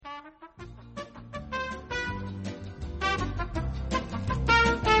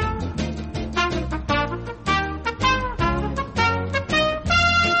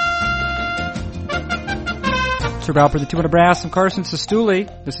Sir Balper, the 200 Brass, I'm Carson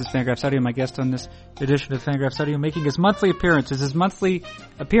Sestouli. This is Fangraphs Audio, my guest on this edition of Fangraphs Audio, making his monthly appearance. His monthly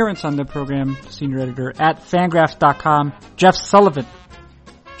appearance on the program, senior editor at Fangraphs.com, Jeff Sullivan.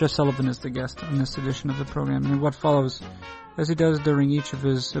 Jeff Sullivan is the guest on this edition of the program. And what follows, as he does during each of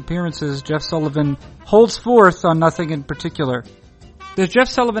his appearances, Jeff Sullivan holds forth on nothing in particular. Does Jeff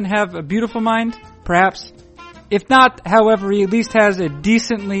Sullivan have a beautiful mind? Perhaps. If not, however, he at least has a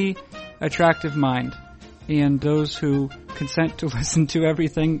decently attractive mind. And those who consent to listen to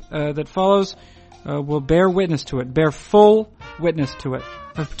everything that follows will bear witness to it, bear full witness to it.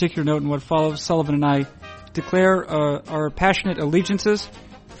 Of particular note in what follows, Sullivan and I declare our passionate allegiances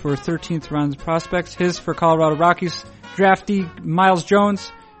for 13th round prospects. His for Colorado Rockies draftee Miles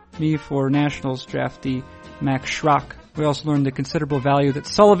Jones, me for Nationals draftee Max Schrock. We also learned the considerable value that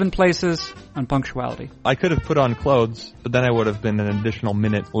Sullivan places on punctuality. I could have put on clothes, but then I would have been an additional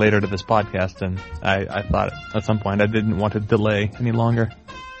minute later to this podcast, and I thought at some point I didn't want to delay any longer.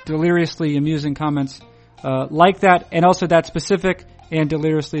 Deliriously amusing comments like that, and also that specific and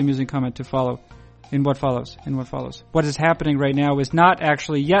deliriously amusing comment to follow in what follows. What is happening right now is not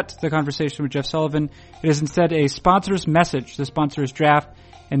actually yet the conversation with Jeff Sullivan. It is instead a sponsor's message. The sponsor is Draft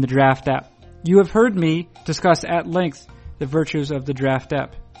and the Draft app. You have heard me discuss at length the virtues of the Draft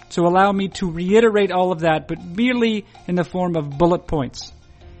app. So allow me to reiterate all of that, but merely in the form of bullet points.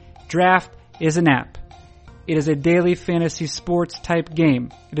 Draft is an app. It is a daily fantasy sports type game.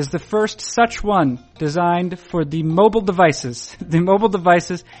 It is the first such one designed for the mobile devices. The mobile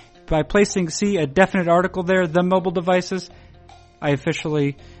devices, by placing, a definite article there, the mobile devices, I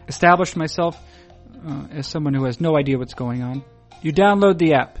officially established myself as someone who has no idea what's going on. You download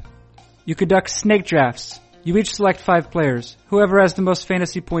the app. You conduct snake drafts. You each select 5 players. Whoever has the most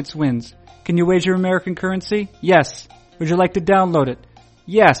fantasy points wins. Can you wager American currency? Yes. Would you like to download it?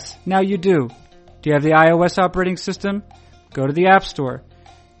 Yes. Now you do. Do you have the iOS operating system? Go to the App Store.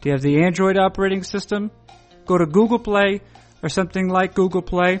 Do you have the Android operating system? Go to Google Play or something like Google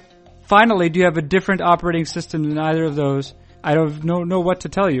Play. Finally, do you have a different operating system than either of those? I don't know what to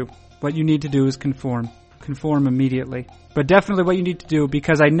tell you. What you need to do is conform. Conform immediately. But definitely what you need to do,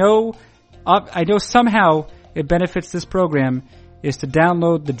 because I know somehow it benefits this program, is to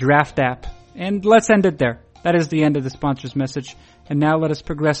download the Draft app. And let's end it there. That is the end of the sponsor's message. And now let us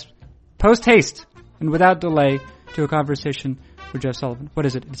progress post-haste and without delay to a conversation with Jeff Sullivan. What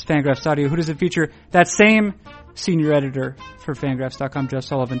is it? It's Fangraphs Audio. Who does it feature? That same senior editor for Fangraphs.com, Jeff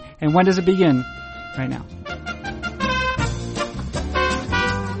Sullivan. And when does it begin? Right now.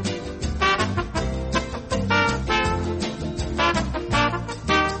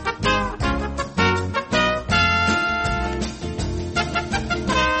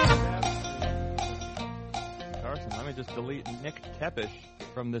 Delete Nick Tepish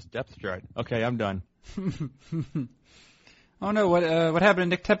from this depth chart. Okay, I'm done. Oh no, what happened to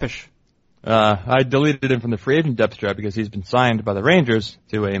Nick Tepish? I deleted him from the free agent depth chart because he's been signed by the Rangers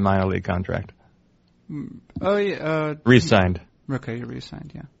to a minor league contract. Oh yeah. Re-signed. Okay, you're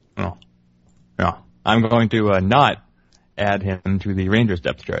re-signed, yeah. No. I'm going to not add him to the Rangers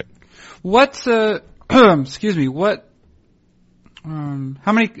depth chart. What, excuse me,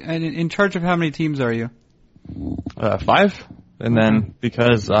 how many, in charge of how many teams are you? 5. And then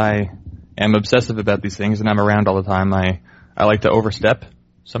because I am obsessive about these things and I'm around all the time, I like to overstep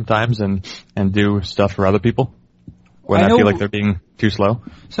sometimes and do stuff for other people when I feel like they're being too slow.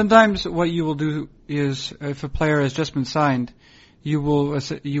 Sometimes what you will do is, if a player has just been signed, you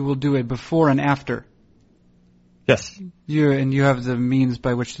will do a before and after. Yes. You have the means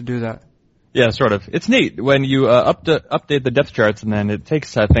by which to do that. Yeah, sort of. It's neat when you update the depth charts, and then it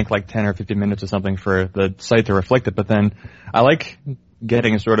takes, I think, like 10 or 15 minutes or something for the site to reflect it. But then I like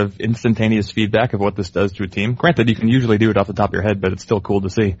getting a sort of instantaneous feedback of what this does to a team. Granted, you can usually do it off the top of your head, but it's still cool to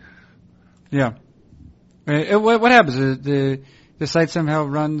see. Yeah. What happens? The site somehow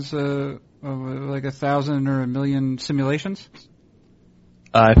runs like 1,000 or 1,000,000 simulations?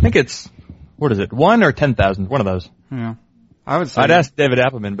 I think it's, 1 or 10,000? One of those. Yeah. I'd ask David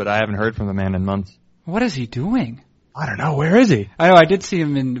Appelman, but I haven't heard from the man in months. What is he doing? I don't know. Where is he? I know. I did see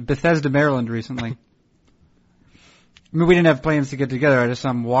him in Bethesda, Maryland recently. I mean, we didn't have plans to get together. I just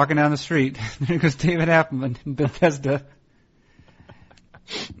saw him walking down the street. There goes David Appelman in Bethesda.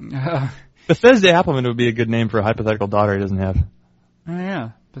 Bethesda Appelman would be a good name for a hypothetical daughter he doesn't have. Oh,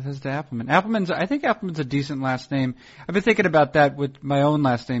 yeah. Bethesda Appelman. I think Appelman's a decent last name. I've been thinking about that with my own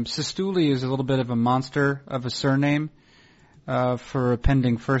last name. Sestouli is a little bit of a monster of a surname. For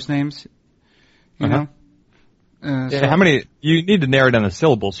appending first names, you know? So how many? You need to narrow down the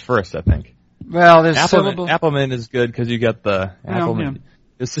syllables first, I think. Well, there's syllables. Appelman is good because you get the Appelman.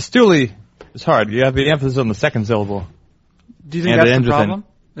 Yeah. Sestouli It's hard. You have the emphasis on the second syllable. Do you think And it that's the ends with an- problem?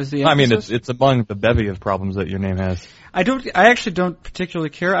 Is the I mean, emphasis? it's among the bevy of problems that your name has. I actually don't particularly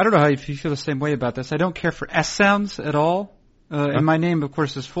care. I don't know how if you feel the same way about this. I don't care for S sounds at all. And my name, of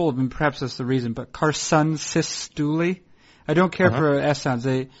course, is full of them. Perhaps that's the reason. But Carson Sistuli, I don't care for S sounds.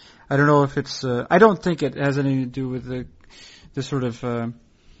 I don't know if it's. I don't think it has anything to do with the sort of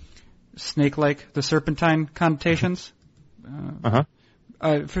snake-like, the serpentine connotations.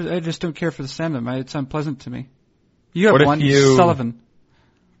 I just don't care for the sound of them. It's unpleasant to me. You have What if one, you- Sullivan.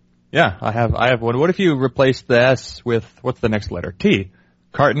 Yeah, I have one. What if you replace the S with, what's the next letter? T.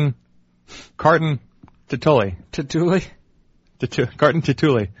 Carton Tituli. Tatuli. Carton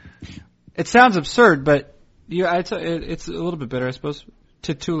Tituli. It sounds absurd, but it's a little bit better, I suppose.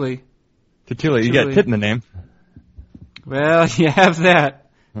 Tituli. Tituli. You got tit in the name. Well, you have that.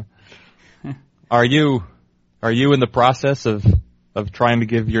 Are you in the process of trying to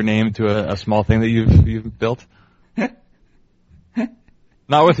give your name to a small thing that you've built?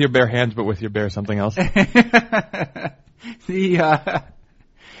 Not with your bare hands, but with your bare something else.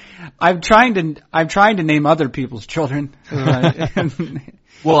 I'm trying to name other people's children.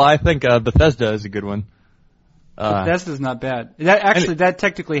 Well, I think Bethesda is a good one. Bethesda's not bad. That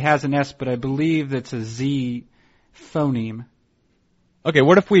technically has an S, but I believe it's a Z phoneme. Okay,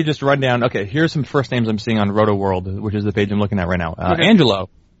 what if we just run down? Okay, here's some first names I'm seeing on Roto World, which is the page I'm looking at right now. Okay. Angelo,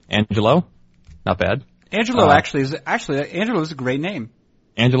 not bad. Angelo is a great name.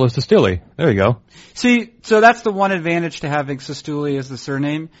 Angelo Sistuli. There you go. See, so that's the one advantage to having Sistuli as the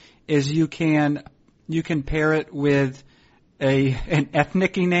surname is you can pair it with an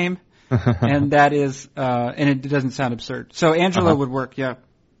ethnic name, and that is and it doesn't sound absurd. So Angelo would work, yeah.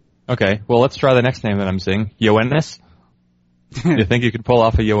 Okay, well let's try the next name that I'm seeing. Ioannis. Do you think you could pull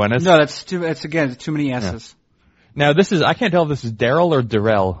off a Ioannis? No, that's too many S's. Yeah. Now I can't tell if this is Daryl or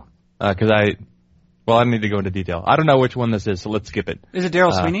Darrell, because I don't need to go into detail. I don't know which one this is, so let's skip it. Is it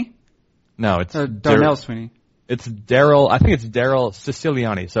Daryl Sweeney? No, it's Darnell Sweeney. It's Daryl. I think it's Daryl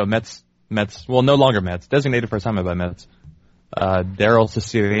Siciliani. So Mets. Well, no longer Mets. Designated for assignment by Mets. Daryl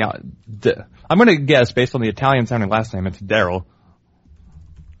Siciliani. I'm going to guess based on the Italian-sounding last name, it's Daryl.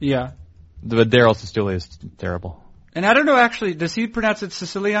 Yeah. But Daryl Sistuli is terrible. And I don't know actually. Does he pronounce it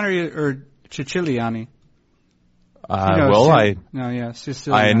Siciliani or Ciciliani?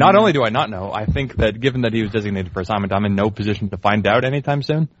 Siciliani. Not only do I not know, I think that given that he was designated for assignment, I'm in no position to find out anytime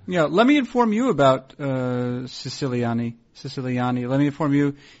soon. Yeah, let me inform you about Siciliani. Let me inform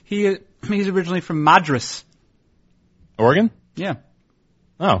you. He's originally from Madras, Oregon? Yeah.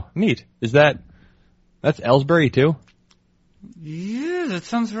 Oh, neat. That's Ellsbury too? Yeah, that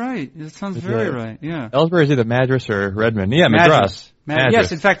sounds right. That sounds very right. Yeah. Ellsbury is either Madras or Redmond. Yeah, Madras.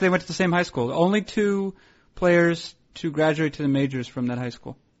 Yes, in fact, they went to the same high school. Only two players to graduate to the majors from that high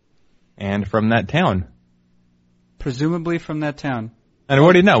school. And from that town. Presumably from that town. And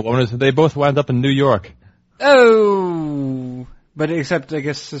what do you know? They both wound up in New York. Oh! But except, I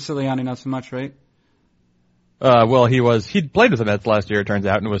guess, Siciliani not so much, right? Well, he'd played with the Mets last year, it turns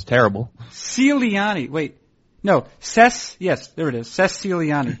out, and it was terrible. Ciliani. Wait. No. Yes, there it is.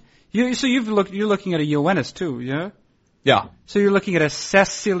 Ciliani. You're looking at a Ioannis too, yeah? Yeah. So you're looking at a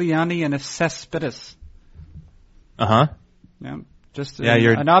Ceciliani and a Cespedes. Uh-huh. Yeah. Just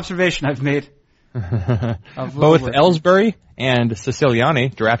an observation I've made. Both Ellsbury and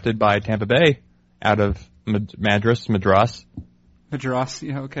Siciliani, drafted by Tampa Bay out of Madras.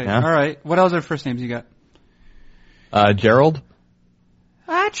 Yeah, okay. Yeah. All right. What other first names you got? Gerald.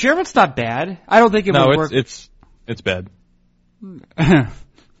 Gerald's not bad. I don't think it would work. No, it's bad. I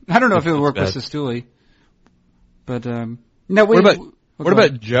don't know if it would work with Sistuli. But, no, wait. What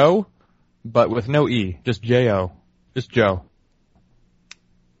about Joe, but with no E? Just J-O. Just Joe.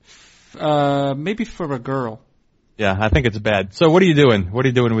 Maybe for a girl. Yeah, I think it's bad. So what are you doing? What are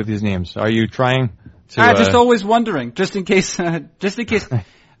you doing with these names? Are you trying to... I'm just always wondering, just in case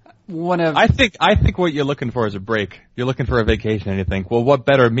one of... I think what you're looking for is a break. You're looking for a vacation, and you think, well, what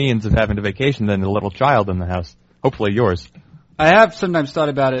better means of having a vacation than a little child in the house? Hopefully yours. I have sometimes thought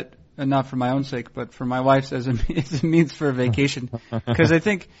about it, and not for my own sake, but for my wife's as a means for a vacation. Because I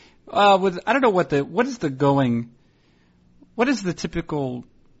think, I don't know what is the typical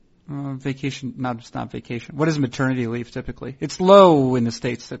vacation? It's not vacation. What is maternity leave typically? It's low in the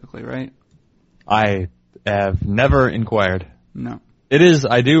States typically, right? I have never inquired. No. It is,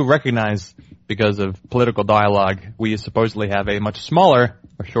 I do recognize, because of political dialogue, we supposedly have a much smaller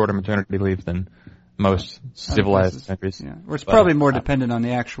or shorter maternity leave than most civilized countries. Yeah. Or it's probably more dependent on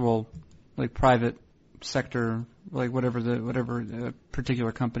the actual, private sector, whatever the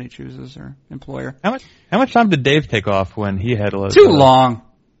particular company chooses or employer. How much time did Dave take off when he had Too long.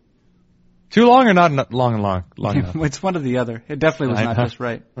 Too long or not long enough? It's one or the other. It definitely was not just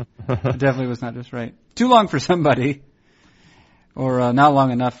right. It definitely was not just right. Too long for somebody, or not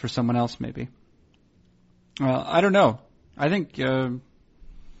long enough for someone else, maybe. Well, I don't know. I think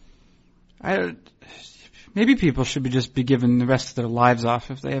maybe people should just be given the rest of their lives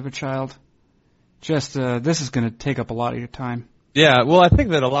off if they have a child. Just this is going to take up a lot of your time. Yeah, well, I think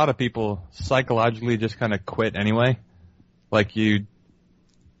that a lot of people psychologically just kind of quit anyway. Like you.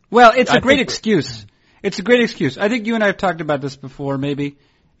 Well, it's a great excuse. It's a great excuse. I think you and I have talked about this before, maybe.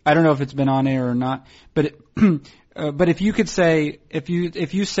 I don't know if it's been on air or not, but but if you could say, if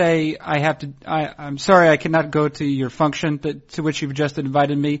you say I'm sorry, I cannot go to your function to which you've just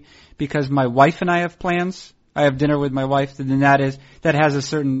invited me because my wife and I have plans. I have dinner with my wife, then that has a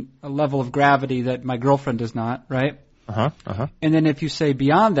certain level of gravity that my girlfriend does not, right? And then if you say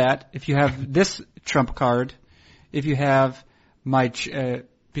beyond that, if you have this trump card, if you have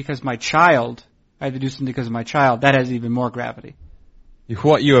because my child, I have to do something because of my child, that has even more gravity.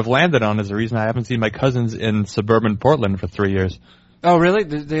 What you have landed on is the reason I haven't seen my cousins in suburban Portland for 3 years. Oh, really?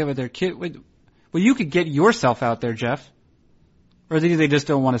 They have their kid? Well, you could get yourself out there, Jeff. Or they just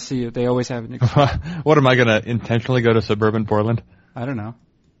don't want to see you. They always have an excuse. What, am I going to intentionally go to suburban Portland? I don't know.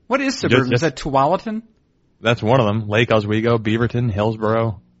 What is suburban? Is that Tualatin? That's one of them. Lake Oswego, Beaverton,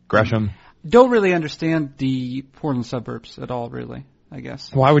 Hillsborough, Gresham. Don't really understand the Portland suburbs at all, really, I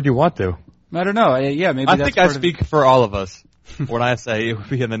guess. Why would you want to? I don't know. Yeah, maybe I that's think I speak for all of us when I say it would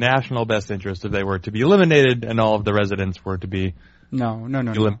be in the national best interest if they were to be eliminated and all of the residents were to be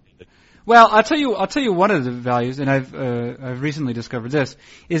eliminated. Well, I'll tell you one of the values, and I've recently discovered this,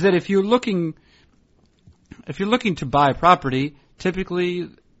 is that if you're looking to buy property, typically,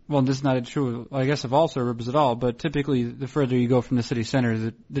 well, this is not true, I guess, of all suburbs at all, but typically the further you go from the city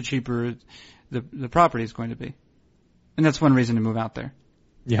center, the cheaper the property is going to be. And that's one reason to move out there.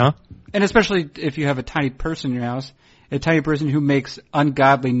 Yeah. And especially if you have a tiny person in your house, a tiny person who makes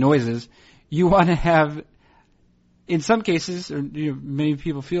ungodly noises, you want to have, in some cases, or many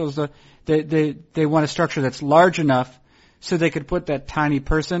people feel as though they want a structure that's large enough so they could put that tiny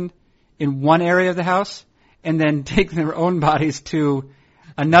person in one area of the house and then take their own bodies to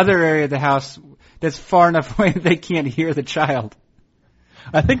another area of the house that's far enough away that they can't hear the child.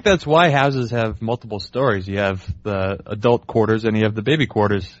 I think that's why houses have multiple stories. You have the adult quarters and you have the baby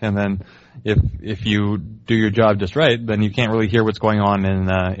quarters, and then if you do your job just right, then you can't really hear what's going on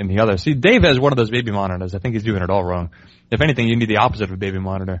in the other. See, Dave has one of those baby monitors. I think he's doing it all wrong. If anything, you need the opposite of a baby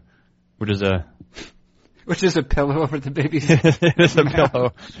monitor, which is a pillow over the baby's. It is a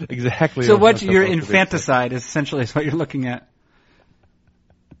pillow, exactly. So what your infanticide is essentially is what you're looking at.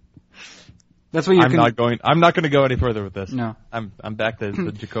 That's what I'm not going to go any further with this. No. I'm back to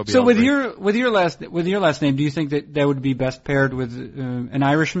the Jacoby. So with your last name, do you think that would be best paired with an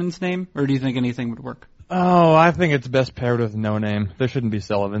Irishman's name, or do you think anything would work? Oh, I think it's best paired with no name. There shouldn't be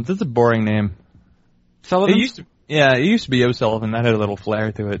Sullivans. It's a boring name. Sullivan? It used to be O'Sullivan. That had a little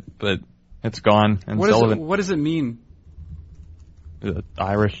flair to it, but it's gone. And what does it mean?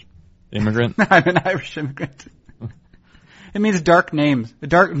 Irish immigrant. I'm an Irish immigrant. It means dark names.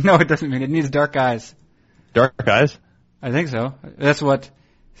 No, it doesn't mean it. It means dark eyes. Dark eyes? I think so. That's what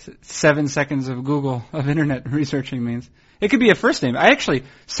 7 seconds of internet researching means. It could be a first name.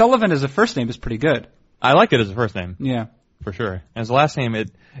 Sullivan as a first name is pretty good. I like it as a first name. Yeah. For sure. As a last name,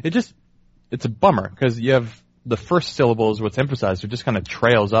 it's a bummer because you have the first syllable is what's emphasized. It just kind of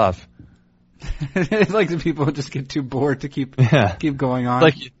trails off. It's like the people who just get too bored to keep going on.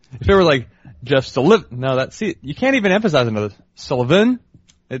 Like if it were like Jeff Sullivan, you can't even emphasize another Sullivan.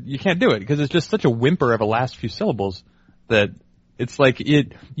 You can't do it because it's just such a whimper of a last few syllables that it's like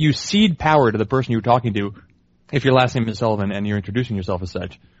you cede power to the person you're talking to if your last name is Sullivan and you're introducing yourself as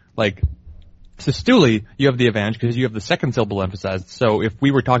such. Like, Sestouli, you have the advantage because you have the second syllable emphasized. So if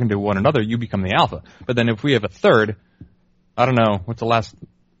we were talking to one another, you become the alpha. But then if we have a third, I don't know, what's the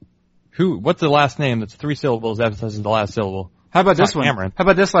last name that's 3 syllables emphasizes the last syllable? How about this one? Cameron. How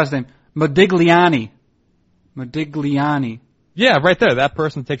about this last name? Modigliani. Yeah, right there. That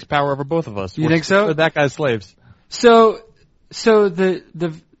person takes power over both of us. You think so? That guy's slaves. So by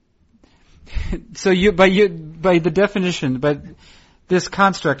the definition, but this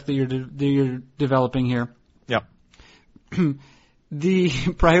construct that you're developing here. Yep. The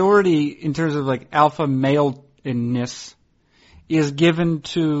priority in terms of like alpha maleness is given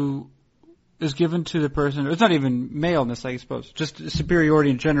to the person. It's not even maleness, I suppose. Just superiority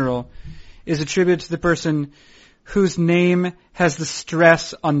in general is attributed to the person whose name has the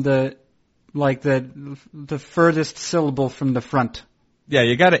stress on the furthest syllable from the front. Yeah,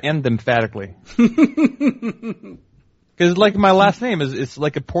 you got to end emphatically. Because Because like my last name it's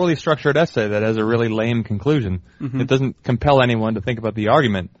like a poorly structured essay that has a really lame conclusion. Mm-hmm. It doesn't compel anyone to think about the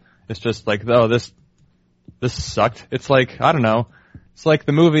argument. It's just like, oh, this sucked. It's like, I don't know. It's like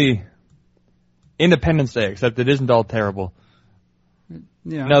the movie Independence Day, except it isn't all terrible.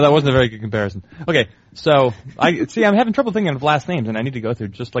 Yeah. No, that wasn't a very good comparison. Okay, so I'm having trouble thinking of last names, and I need to go through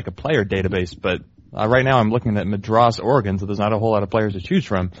just like a player database. But right now, I'm looking at Madras, Oregon, so there's not a whole lot of players to choose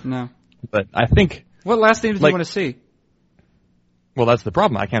from. No. But I think. What last names do you want to see? Well, that's the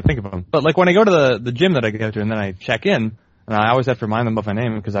problem. I can't think of them. But like when I go to the gym that I go to, and then I check in, and I always have to remind them of my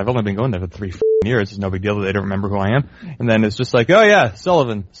name because I've only been going there for 3 years. It's no big deal that they don't remember who I am. And then it's just like, oh yeah,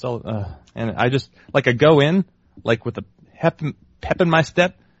 Sullivan. And I just like I go in like with a pep in my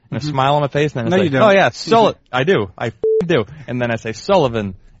step and a smile on my face, and then it's like, oh yeah, Sullivan. I do. I do. And then I say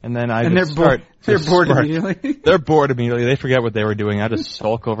Sullivan, and then they're bored immediately. They're bored immediately. They forget what they were doing. I just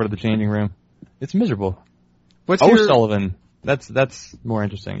sulk over to the changing room. It's miserable. Sullivan. That's more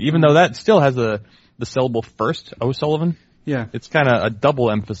interesting. Even though that still has the syllable first, O'Sullivan. Yeah. It's kind of a double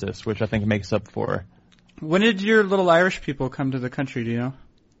emphasis, which I think makes up for. When did your little Irish people come to the country, do you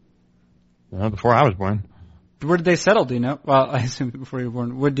know? Before I was born. Where did they settle, do you know? Well, I assume before you were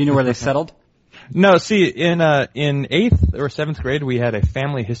born. Do you know where they settled? No, see, in 8th or 7th grade, we had a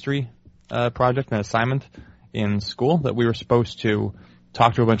family history project, an assignment in school that we were supposed to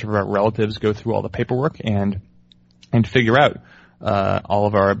talk to a bunch of our relatives, go through all the paperwork, and figure out all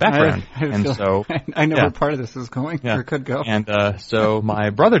of our background. I know where part of this is going, or could go. And so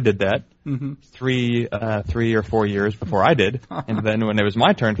my brother did that mm-hmm. 3 or 4 years before I did. And then when it was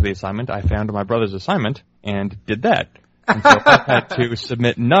my turn for the assignment, I found my brother's assignment and did that. And so I had to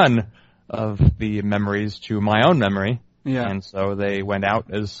submit none of the memories to my own memory. Yeah. And so they went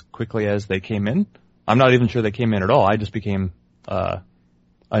out as quickly as they came in. I'm not even sure they came in at all. I just became a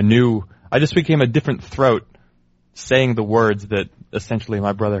different throat saying the words that essentially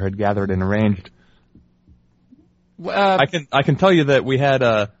my brother had gathered and arranged. I can tell you that we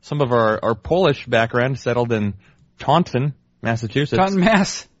had some of our Polish background settled in Taunton, Massachusetts. Taunton,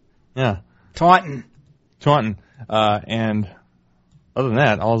 Mass. Yeah. Taunton. And other than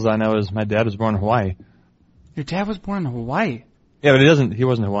that, all I know is my dad was born in Hawaii. Your dad was born in Hawaii? Yeah, but he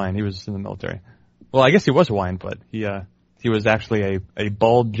wasn't Hawaiian. He was in the military. Well, I guess he was Hawaiian, but he was actually a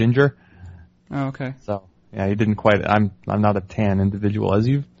bald ginger. Oh, okay. So, yeah, he didn't quite, I'm not a tan individual, as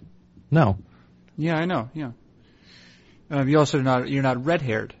you know. Yeah, I know, yeah. You're not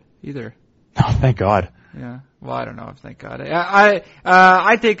red-haired either. Oh, thank God. Yeah. Well, I don't know if thank God.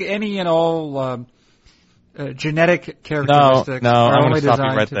 I think any and all genetic characteristics are I'm only going to stop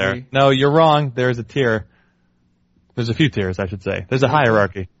designed you right to there. be... No, you're wrong. There's a tier. There's a few tiers, I should say. There's a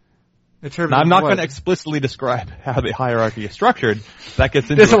hierarchy. Now, I'm not going to explicitly describe how the hierarchy is structured. That gets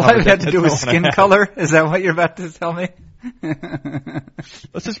into Does it have to do with skin color? Is that what you're about to tell me?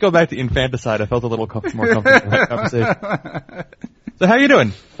 Let's just go back to infanticide. I felt a little more comfortable in that conversation. So how are you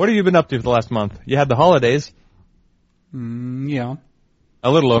doing? What have you been up to for the last month? You had the holidays. Yeah.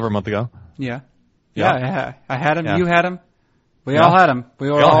 A little over a month ago. Yeah. I had them. Yeah. You had them. We all had them.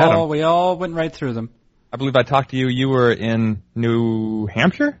 We all went right through them. I believe I talked to you. You were in New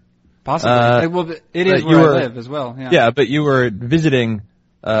Hampshire? Possibly. It is where I live as well. Yeah. Yeah, but you were visiting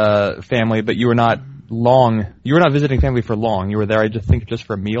family, but you were not long. You were not visiting family for long. You were there, I think, just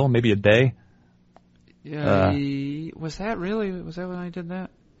for a meal, maybe a day. Yeah. Was that when I did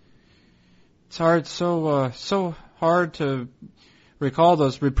that? It's hard. So hard to recall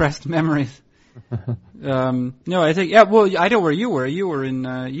those repressed memories. No, I think. Yeah. Well, I know where you were. You were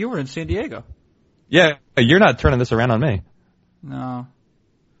in San Diego. Yeah. You're not turning this around on me. No.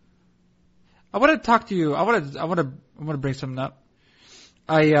 I want to talk to you. I want to bring something up.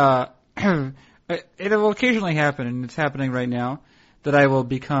 It will occasionally happen, and it's happening right now, that I will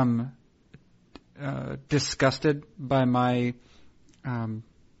become disgusted by my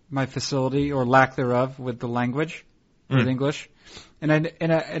facility or lack thereof with the language, with English, and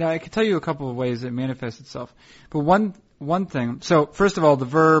I can tell you a couple of ways it manifests itself. But one thing. So first of all, the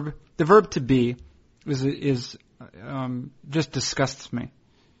verb to be is just disgusts me.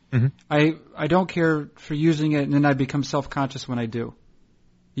 Mm-hmm. I don't care for using it, and then I become self-conscious when I do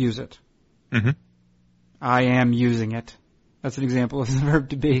use it. Mm-hmm. I am using it. That's an example of the verb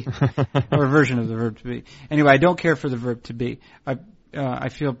to be, or a version of the verb to be. Anyway, I don't care for the verb to be. I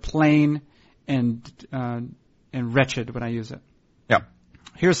feel plain and wretched when I use it. Yeah.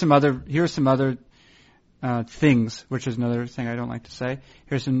 Here's some other things, which is another thing I don't like to say.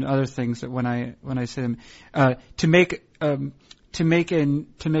 Here's some other things that when I say them, to make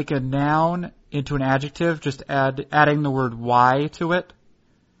a noun into an adjective, just adding the word "y" to it.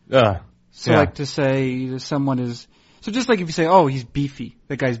 So, like to say someone is So just like if you say, oh, he's beefy,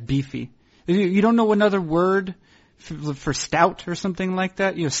 that guy's beefy. You don't know another word for stout or something like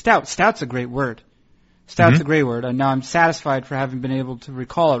that? Stout's a great word. Stout's a great word. And now I'm satisfied for having been able to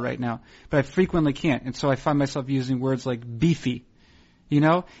recall it right now. But I frequently can't. And so I find myself using words like beefy,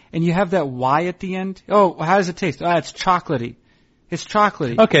 And you have that Y at the end. Oh, how does it taste? It's chocolatey. It's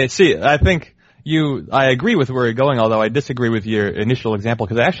chocolatey. Okay, see, I think I agree with where you're going, although I disagree with your initial example,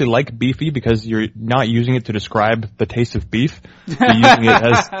 because I actually like beefy because you're not using it to describe the taste of beef. You're using it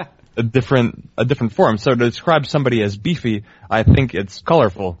as a different form. So to describe somebody as beefy, I think it's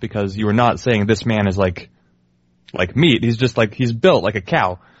colorful because you are not saying this man is like meat. He's just he's built like a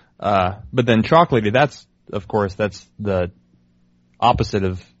cow. But then chocolatey, that's the opposite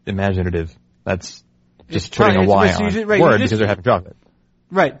of imaginative. That's just putting a Y on a word because they're having chocolate.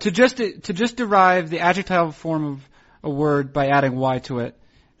 Right. To just derive the adjectival form of a word by adding Y to it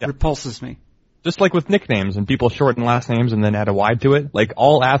repulses me. Just like with nicknames, and people shorten last names and then add a Y to it. Like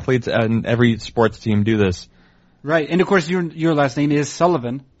all athletes and every sports team do this. Right, and of course your last name is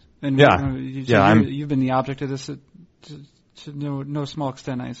Sullivan. And you've been the object of this to no small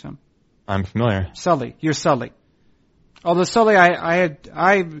extent, I assume. I'm familiar. Sully, you're Sully. Although Sully, I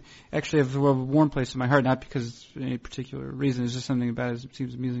actually have a warm place in my heart, not because of any particular reason. It's just something about it that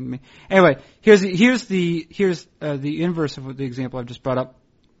seems amusing to me. Anyway, here's the inverse of the example I've just brought up.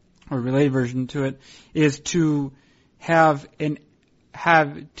 Or related version to it is to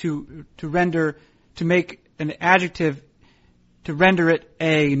make an adjective, to render it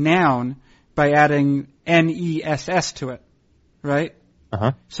a noun by adding ness to it, right?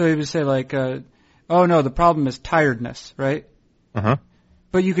 So you would say oh no, the problem is tiredness, right?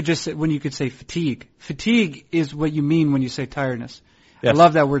 But you could just say, you could say fatigue. Fatigue is what you mean when you say tiredness. Yes. I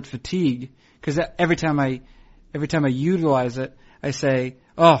love that word fatigue because every time I utilize it, I say,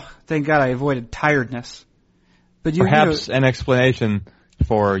 oh, thank God I avoided tiredness. But perhaps an explanation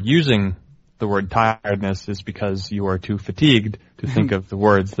for using the word tiredness is because you are too fatigued to think of the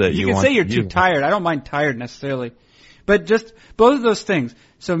words that you want to use. You can say you're too tired. I don't mind tired necessarily. But just both of those things.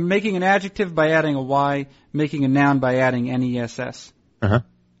 So making an adjective by adding a Y, making a noun by adding ness. And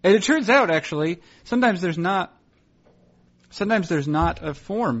it turns out, actually, sometimes there's not a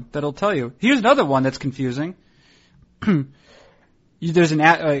form that'll tell you. Here's another one that's confusing. There's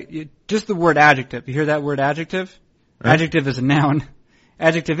just the word adjective. You hear that word adjective? Right. Adjective is a noun.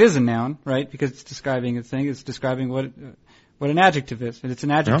 Adjective is a noun, right? Because it's describing a thing. It's describing what an adjective is, and it's an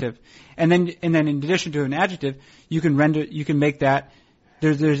adjective. And then in addition to an adjective, you can make that.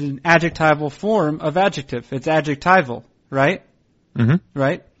 There's an adjectival form of adjective. It's adjectival, right?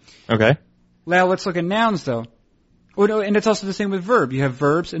 Right. Okay. Now let's look at nouns, though. Oh, no, and it's also the same with verb. You have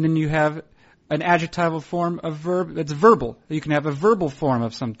verbs, and then you have an adjectival form of verb that's verbal. You can have a verbal form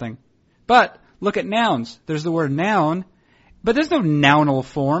of something. But look at nouns. There's the word noun, but there's no nounal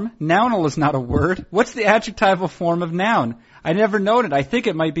form. Nounal is not a word. What's the adjectival form of noun? I never noted. I think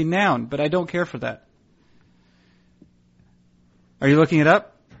it might be noun, but I don't care for that. Are you looking it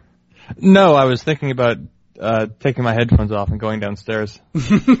up? No, I was thinking about taking my headphones off and going downstairs.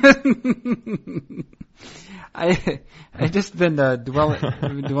 I've just been dwelling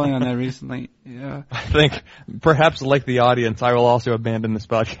on that recently. Yeah. I think perhaps like the audience, I will also abandon this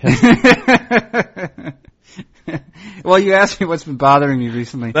podcast. Well, you asked me what's been bothering me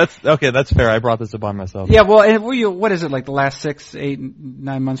recently. That's fair. I brought this upon myself. Yeah, well, what is it, like the last 6, 8,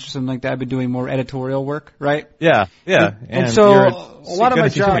 9 months or something like that? I've been doing more editorial work, right? Yeah. And so a lot of my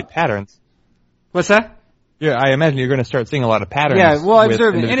job patterns. What's that? Yeah, I imagine you're going to start seeing a lot of patterns. Yeah, well, I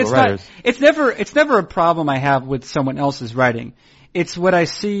observe it, and writers. It's never a problem I have with someone else's writing. It's what I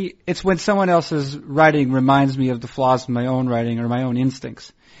see. It's when someone else's writing reminds me of the flaws in my own writing or my own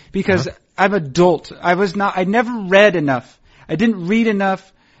instincts. Because I'm adult. I never read enough. I didn't read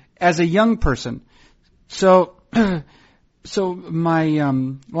enough as a young person. So my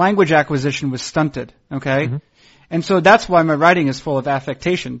language acquisition was stunted. Okay. And so that's why my writing is full of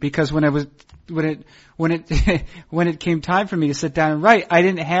affectation, because when it came time for me to sit down and write, I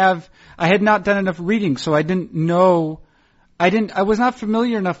had not done enough reading, so I was not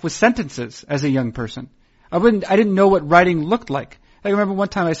familiar enough with sentences as a young person. I didn't know what writing looked like. I remember one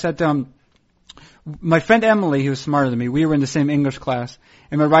time I sat down, my friend Emily, who was smarter than me, we were in the same English class,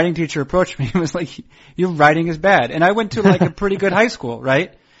 and my writing teacher approached me and was like, your writing is bad. And I went to like a pretty good high school, right?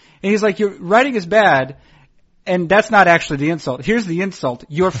 And he's like, your writing is bad. And that's not actually the insult. Here's the insult.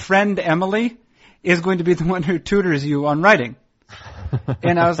 Your friend Emily is going to be the one who tutors you on writing.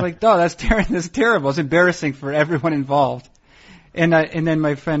 And I was like, oh, that's terrible. It's embarrassing for everyone involved. And then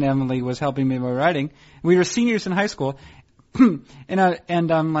my friend Emily was helping me with my writing. We were seniors in high school.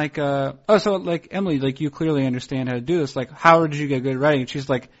 and I'm like, so like Emily, like you clearly understand how to do this. Like, how did you get good at writing? And she's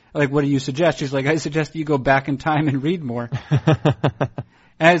like, what do you suggest? She's like, I suggest you go back in time and read more. And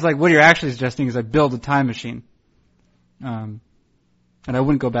I was like, what you're actually suggesting is I build a time machine. And I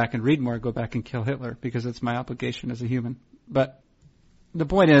wouldn't go back and read more. I'd go back and kill Hitler because it's my obligation as a human. But the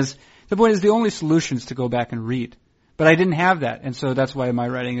point is the only solution is to go back and read. But I didn't have that, and so that's why my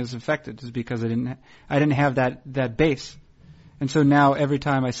writing is affected, is because I didn't have that base. And so now every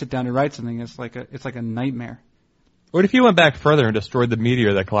time I sit down to write something, it's like a nightmare. What if you went back further and destroyed the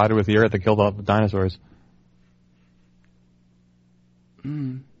meteor that collided with the Earth that killed all the dinosaurs? I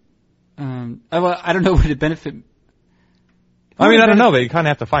don't know, would it benefit? I don't know, but you kind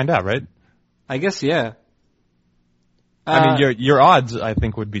of have to find out, right? I guess, yeah. Your odds, I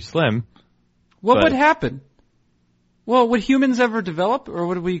think, would be slim. What would happen? Well, would humans ever develop, or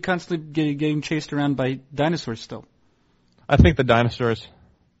would we constantly getting chased around by dinosaurs still? I think the dinosaurs.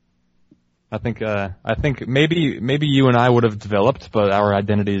 I think maybe you and I would have developed, but our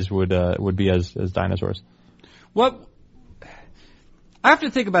identities would be as dinosaurs. What? I have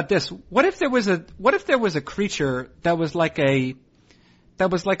to think about this. What if there was a creature that was like a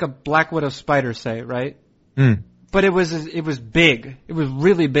black widow spider, say, right? Mm. But it was big. It was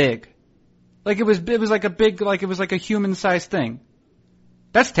really big. Like it was like a human-sized thing.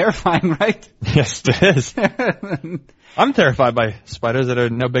 That's terrifying, right? Yes, it is. I'm terrified by spiders that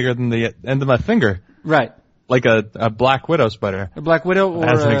are no bigger than the end of my finger. Right. Like a black widow spider. A black widow, or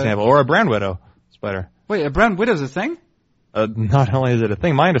as an example, or a brown widow spider. Wait, a brown widow's a thing? Not only is it a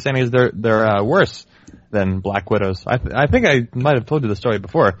thing, my understanding is they're worse than black widows. I think I might have told you the story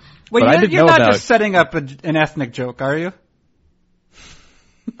before. Wait, but you're not just setting up an ethnic joke, are you?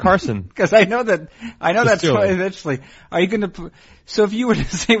 Carson. Because I know that's eventually. Are you going to? So if you were to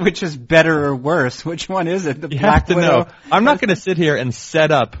say which is better or worse, which one is it? The black widow? Know. I'm not going to sit here and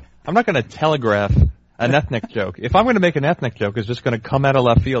set up. I'm not going to telegraph an ethnic joke. If I'm going to make an ethnic joke, it's just going to come out of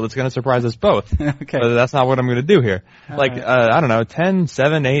left field. It's going to surprise us both. Okay. But that's not what I'm going to do here. Right. I don't know, 10,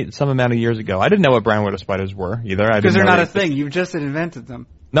 7, 8, some amount of years ago. I didn't know what brown widow spiders were either. Because they're not a thing. You just invented them.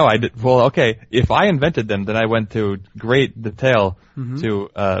 No, I did. Well, okay. If I invented them, then I went to great detail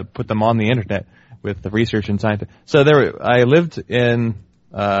to put them on the internet with the research and science. So I lived in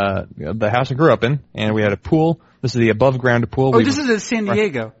the house I grew up in, and we had a pool. This is the above ground pool. Oh, this is in San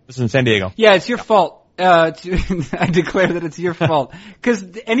Diego. This is in San Diego. Yeah, it's your fault. I declare that it's your fault because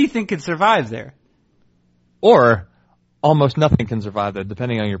anything can survive there. Or almost nothing can survive there,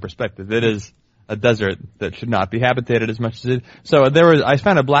 depending on your perspective. It is a desert that should not be habitated as much as it. So I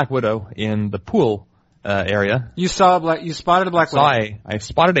found a black widow in the pool area. You spotted a black widow. I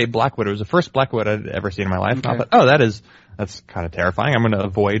spotted a black widow. It was the first black widow I'd ever seen in my life. Okay. And I thought, that's kind of terrifying. I'm going to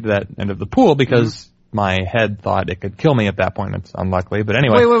avoid that end of the pool because my head thought it could kill me at that point. It's unlucky, but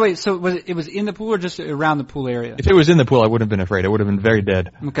anyway. Wait. So it was in the pool or just around the pool area? If it was in the pool, I wouldn't have been afraid. I would have been very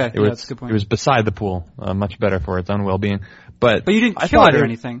dead. Okay, that's a good point. It was beside the pool, much better for its own well-being. But you didn't kill it or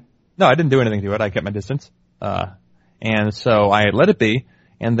anything? No, I didn't do anything to it. I kept my distance. And so I let it be,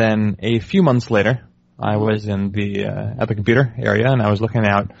 and then a few months later, I was in at the computer area, and I was looking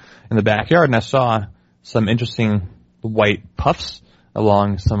out in the backyard, and I saw some interesting white puffs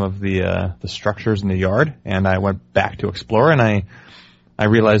along some of the structures in the yard, and I went back to explore, and I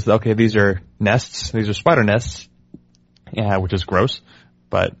realized, okay, these are nests, these are spider nests, which is gross,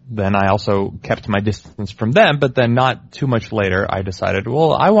 but then I also kept my distance from them, but then not too much later, I decided,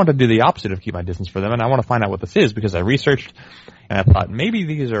 well, I want to do the opposite of keep my distance from them, and I want to find out what this is, because I researched, and I thought, maybe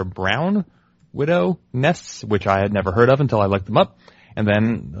these are brown widow nests, which I had never heard of until I looked them up. And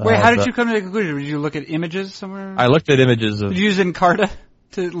then wait, how did you come to the conclusion? Did you look at images somewhere? I looked at images of. Did you use Encarta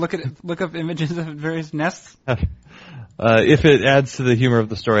to look up images of various nests? If it adds to the humor of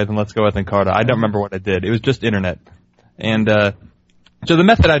the story, then let's go with Encarta. I don't remember what I did. It was just internet, and so the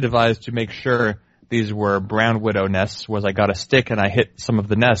method I devised to make sure these were brown widow nests was I got a stick and I hit some of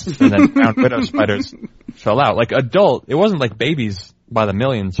the nests, and then brown widow spiders fell out. Like it wasn't like babies by the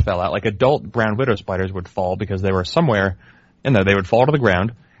millions fell out. Like adult brown widow spiders would fall because they were somewhere. And they would fall to the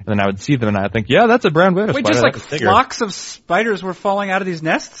ground, and then I would see them, and I'd think, yeah, that's a brown widow spider. Wait, just like flocks of spiders were falling out of these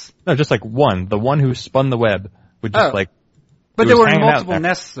nests? No, just like one. The one who spun the web would just But there were multiple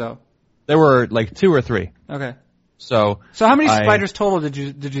nests, though. There were like 2 or 3. Okay. So how many spiders total did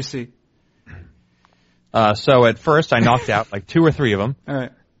you see? So at first I knocked out like 2 or 3 of them. All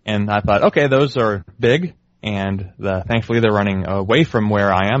right. And I thought, okay, those are big. And thankfully they're running away from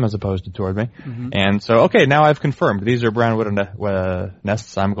where I am as opposed to toward me. Mm-hmm. And so, okay, now I've confirmed these are brown widow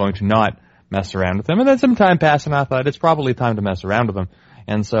nests. I'm going to not mess around with them. And then some time passed, and I thought it's probably time to mess around with them.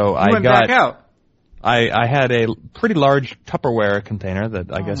 And so you went back out. I had a pretty large Tupperware container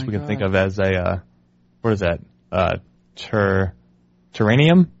that I guess we can think of as a, what is that?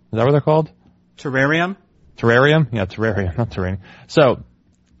 Terrarium? Is that what they're called? Terrarium? Terrarium? Yeah, terrarium, not terrarium. So,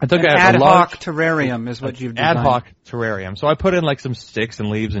 I took an ad hoc terrarium is what you've designed. Ad hoc terrarium. So I put in like some sticks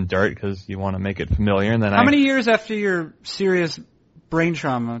and leaves and dirt because you want to make it familiar. And then How many years after your serious brain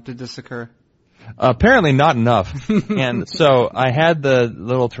trauma did this occur? Apparently not enough. And so I had the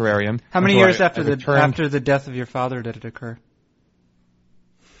little terrarium. How many years after the death of your father did it occur?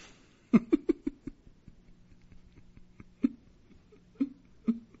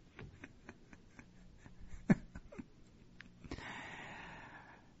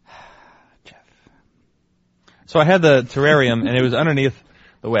 So I had the terrarium, and it was underneath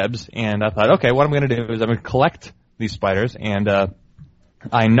the webs, and I thought, okay, what I'm going to do is I'm going to collect these spiders, and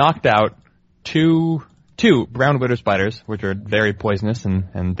I knocked out two brown widow spiders, which are very poisonous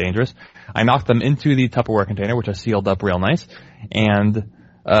and dangerous. I knocked them into the Tupperware container, which I sealed up real nice, and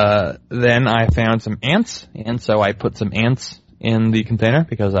then I found some ants, and so I put some ants in the container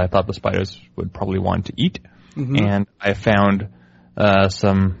because I thought the spiders would probably want to eat, and I found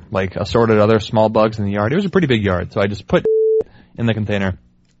some like assorted other small bugs in the yard. It was a pretty big yard, so I just put in the container.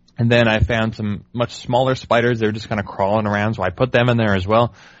 And then I found some much smaller spiders. They were just kind of crawling around, so I put them in there as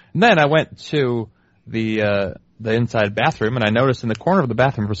well. And then I went to the inside bathroom, and I noticed in the corner of the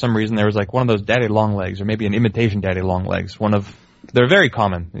bathroom for some reason there was like one of those daddy long legs, or maybe an imitation daddy long legs. They're very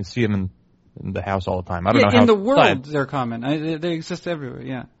common. You see them in the house all the time. I don't know how in the world they're common. They exist everywhere.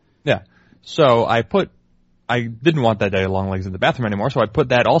 Yeah. Yeah. So I didn't want that daddy long legs in the bathroom anymore, so I put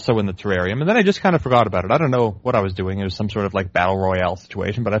that also in the terrarium, and then I just kind of forgot about it. I don't know what I was doing. It was some sort of like battle royale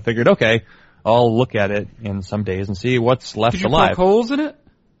situation, but I figured, okay, I'll look at it in some days and see what's left alive. Did you poke holes in it?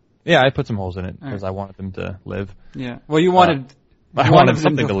 Yeah, I put some holes in it because I wanted them to live. Yeah. Well, you wanted... I wanted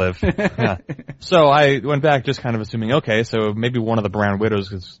something to live. Yeah. So I went back just kind of assuming, okay, so maybe one of the brown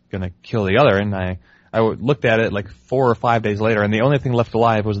widows is going to kill the other, and I looked at it like 4 or 5 days later, and the only thing left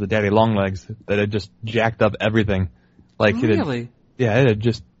alive was the daddy longlegs that had just jacked up everything. Like really?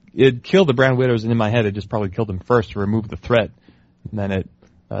 It killed the brown widows, and in my head, it just probably killed them first to remove the threat, and then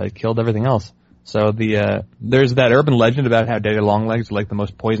it killed everything else. So there's that urban legend about how daddy longlegs are like the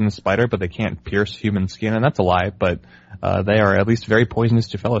most poisonous spider, but they can't pierce human skin, and that's a lie. But they are at least very poisonous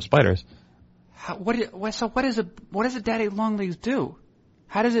to fellow spiders. What does a daddy longlegs do?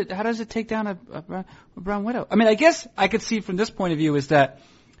 How does it take down a brown widow? I mean, I guess I could see from this point of view is that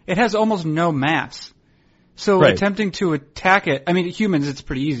it has almost no mass. So attempting to attack it, I mean, humans, it's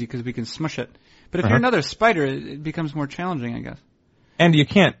pretty easy because we can smush it. But if you're another spider, it becomes more challenging, I guess. And you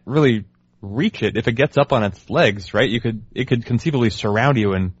can't really reach it if it gets up on its legs, right? It could conceivably surround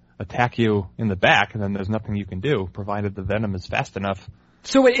you and attack you in the back, and then there's nothing you can do, provided the venom is fast enough.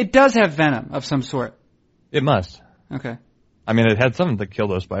 So it does have venom of some sort? It must. Okay. I mean, it had something to kill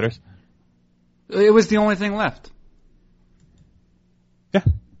those spiders. It was the only thing left. Yeah.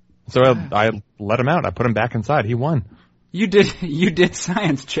 So I let him out. I put him back inside. He won. You did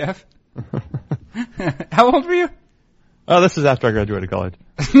science, Jeff. How old were you? Oh, this is after I graduated college.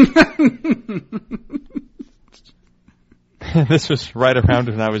 This was right around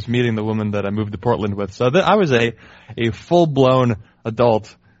when I was meeting the woman that I moved to Portland with. So I was a full-blown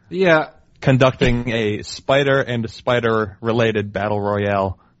adult. Yeah. Conducting a spider and spider-related battle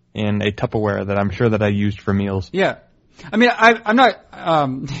royale in a Tupperware that I'm sure that I used for meals. Yeah. I mean, I'm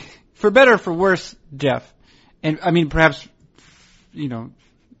not, for better or for worse, Jeff, and I mean, perhaps,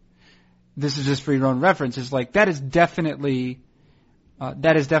 this is just for your own reference, is like, that is definitely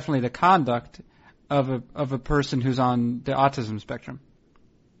the conduct of a person who's on the autism spectrum.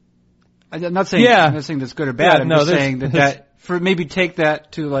 I'm not saying that's good or bad. Yeah, I'm just saying that for maybe take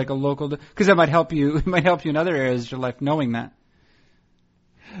that to like a local, because that might help you. It might help you in other areas of your life knowing that.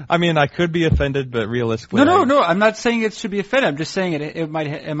 I mean, I could be offended, but realistically, no. I'm not saying it should be offended. I'm just saying it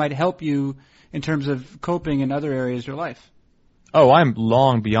might help you in terms of coping in other areas of your life. Oh, I'm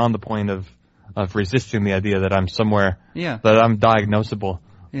long beyond the point of resisting the idea that I'm somewhere. Yeah. That I'm diagnosable.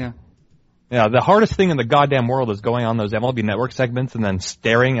 Yeah. Yeah, the hardest thing in the goddamn world is going on those MLB Network segments and then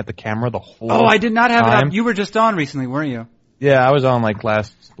staring at the camera the whole time. Oh, I did not have it up. You were just on recently, weren't you? Yeah, I was on like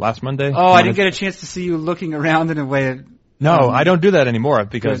last Monday. Oh, I didn't get a chance to see you looking around in a way. No, I don't do that anymore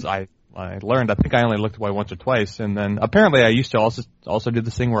because I learned. I think I only looked away once or twice, and then apparently I used to also do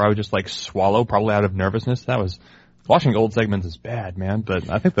this thing where I would just like swallow, probably out of nervousness. Watching old segments is bad, man. But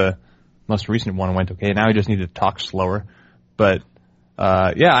I think the most recent one went okay. Now I just need to talk slower. But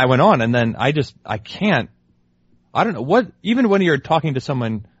I went on, and then I can't. I don't know what. Even when you're talking to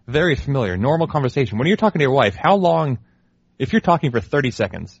someone very familiar, normal conversation. When you're talking to your wife, how long? If you're talking for 30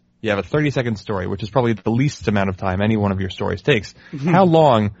 seconds, You have a 30-second story, which is probably the least amount of time any one of your stories takes. How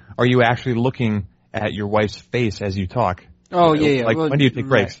long are you actually looking at your wife's face as you talk? Oh, yeah. Like, well, when do you take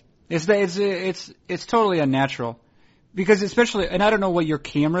breaks? Right. It's totally unnatural. Because especially, and I don't know what your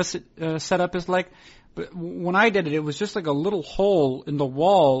camera setup is like, but when I did it, it was just like a little hole in the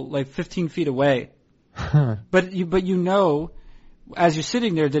wall, like 15 feet away. But you know, as you're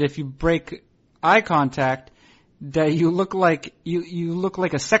sitting there, that if you break eye contact, that you look like you look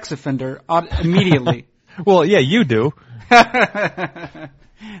like a sex offender immediately. Well, yeah, you do.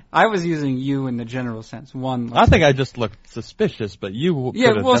 I was using you in the general sense. I think I just looked suspicious, but you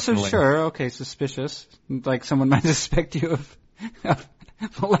yeah, well, definitely... so sure, okay, suspicious. Like someone might suspect you of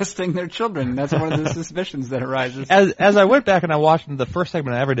molesting their children. That's one of the suspicions that arises. As I went back and I watched the first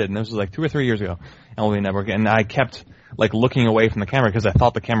segment I ever did, and this was like 2 or 3 years ago, MLB Network, and I kept like looking away from the camera because I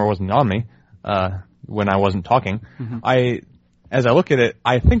thought the camera wasn't on me when I wasn't talking. As I look at it,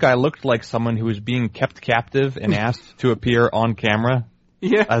 I think I looked like someone who was being kept captive and asked to appear on camera.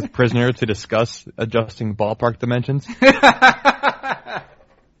 Yeah. As prisoner to discuss adjusting ballpark dimensions.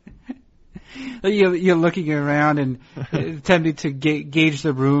 You're looking around and attempting to gauge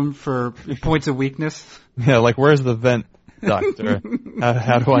the room for points of weakness. Yeah, like where's the vent duct? Or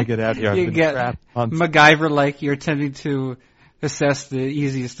how do I get out here? You get MacGyver-like. You're attempting to assess the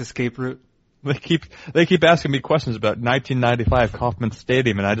easiest escape route. They keep asking me questions about 1995 Kauffman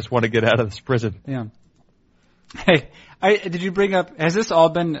Stadium, and I just want to get out of this prison. Yeah. Hey, did you bring up, has this all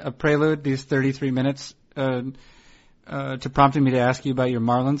been a prelude, these 33 minutes, to prompting me to ask you about your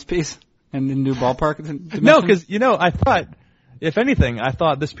Marlins piece and the new ballpark dimensions? No, because, I thought, if anything,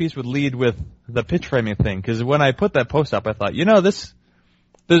 this piece would lead with the pitch framing thing, because when I put that post up, I thought,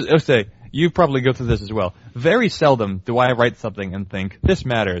 you probably go through this as well. Very seldom do I write something and think, this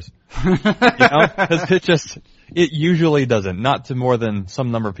matters. Because it usually doesn't, not to more than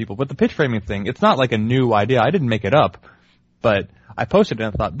some number of people. But the pitch framing thing, it's not like a new idea. I didn't make it up. But I posted it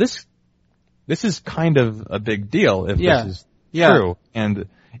and I thought, this is kind of a big deal if this is true. And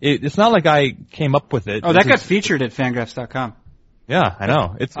it's not like I came up with it. Oh, that got featured at Fangraphs.com. Yeah, I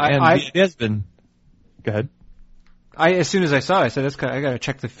know. It has been. Go ahead. As soon as I saw it, I said, I gotta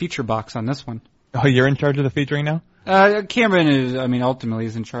check the feature box on this one. Oh, you're in charge of the featuring now? Cameron ultimately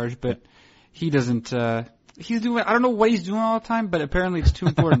is in charge, but he doesn't, I don't know what he's doing all the time, but apparently it's too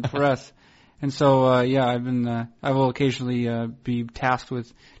important for us. And so, I will occasionally, be tasked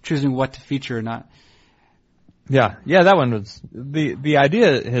with choosing what to feature or not. Yeah, that one was, the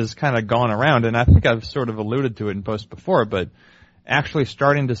idea has kind of gone around, and I think I've sort of alluded to it in posts before, but actually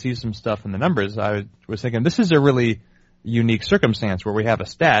starting to see some stuff in the numbers, I was thinking this is a really unique circumstance where we have a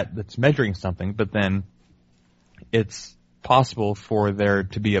stat that's measuring something, but then it's possible for there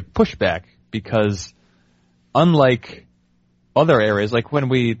to be a pushback because unlike other areas, like when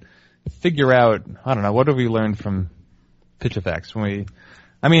we figure out, I don't know, what have we learned from pitch effects?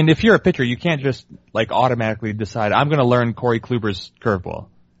 If you're a pitcher, you can't just like automatically decide, I'm going to learn Corey Kluber's curveball.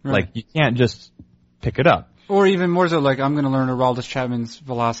 Right. Like you can't just pick it up. Or even more so, like, I'm going to learn Aroldis Chapman's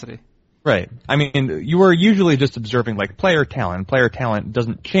velocity. Right. You are usually just observing, like, player talent. Player talent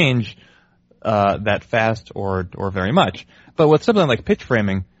doesn't change that fast or very much. But with something like pitch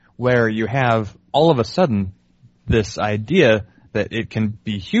framing, where you have all of a sudden this idea that it can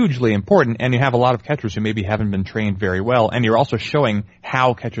be hugely important, and you have a lot of catchers who maybe haven't been trained very well, and you're also showing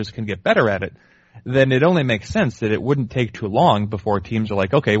how catchers can get better at it, then it only makes sense that it wouldn't take too long before teams are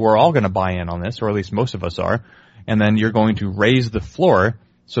like, okay, we're all going to buy in on this, or at least most of us are, and then you're going to raise the floor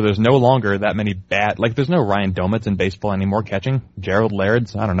so there's no longer that many there's no Ryan Domitz in baseball anymore catching. Gerald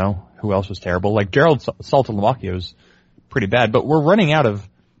Laird's, I don't know who else was terrible. Like Gerald Saltalamacchia was pretty bad, but we're running out of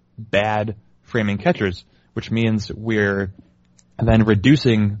bad framing catchers, which means we're then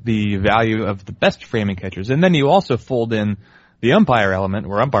reducing the value of the best framing catchers. And then you also fold in the umpire element,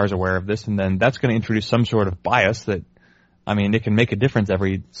 where umpires are aware of this, and then that's going to introduce some sort of bias that, it can make a difference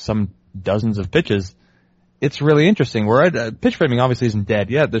every some dozens of pitches. It's really interesting. Pitch framing obviously isn't dead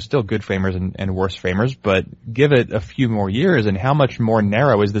yet. There's still good framers and worse framers, but give it a few more years, and how much more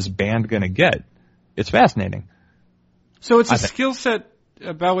narrow is this band going to get? It's fascinating. So it's a skill set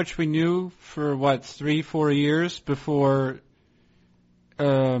about which we knew for, 3-4 years before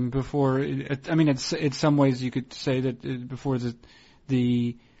in some ways you could say that before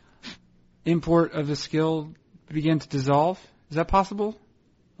the import of the skill began to dissolve. Is that possible?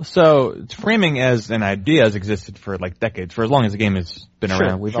 So framing as an idea has existed for like decades, for as long as the game has been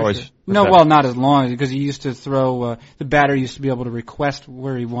around. We've always not as long, because you used to throw the batter used to be able to request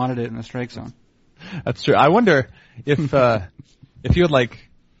where he wanted it in the strike zone. That's true. I wonder if you had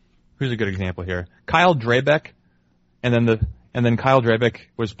who's a good example here? Kyle Drabeck, and then and then Kyle Drabek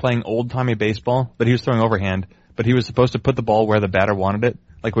was playing old-timey baseball, but he was throwing overhand, but he was supposed to put the ball where the batter wanted it.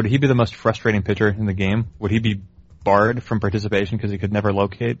 Like, would he be the most frustrating pitcher in the game? Would he be barred from participation because he could never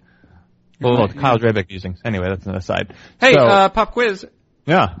locate? Well, Kyle Drabek using. Anyway, that's an aside. Hey, pop quiz.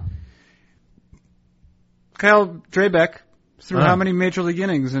 Yeah. Kyle Drabek threw how many major league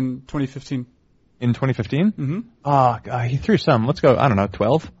innings in 2015? In 2015? Mm-hmm. He threw some. Let's go, I don't know,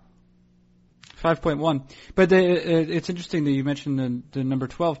 12? 5.1. But it's interesting that you mentioned the number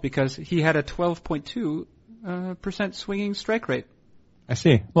 12 because he had a 12.2% swinging strike rate. I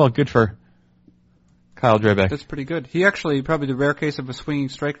see. Well, good for Kyle Drabek. That's pretty good. He actually probably the rare case of a swinging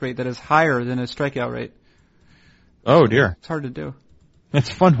strike rate that is higher than a strikeout rate. Oh, dear. It's hard to do. It's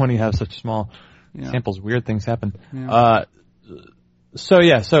fun when you have such small samples. Weird things happen. Yeah.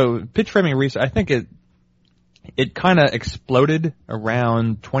 So pitch framing research, I think it kind of exploded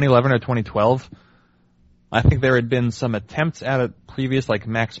around 2011 or 2012. I think there had been some attempts at it previous, like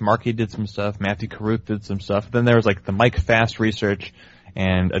Max Markey did some stuff, Matthew Carruth did some stuff. Then there was like the Mike Fast research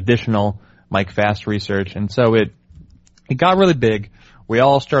and additional Mike Fast research, and so it got really big. We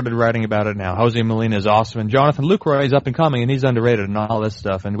all started writing about it now. Jose Molina is awesome, and Jonathan Lucroy is up and coming, and he's underrated, and all this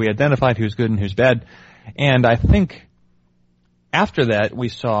stuff. And we identified who's good and who's bad. And I think after that, we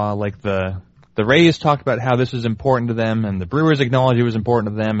saw like the Rays talked about how this is important to them, and the Brewers acknowledged it was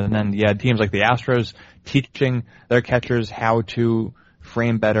important to them. And then you had teams like the Astros teaching their catchers how to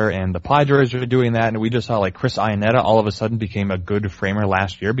frame better, and the Padres are doing that. And we just saw like Chris Iannetta all of a sudden became a good framer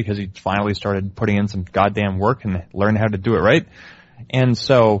last year because he finally started putting in some goddamn work and learned how to do it right. And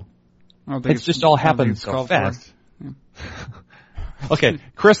so it's just all happened so fast. Yeah. Okay,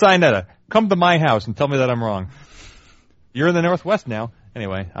 Chris Iannetta, come to my house and tell me that I'm wrong. You're in the Northwest now.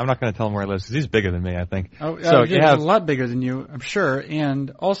 Anyway, I'm not going to tell him where he lives because he's bigger than me, I think. Oh, so he's a lot bigger than you, I'm sure.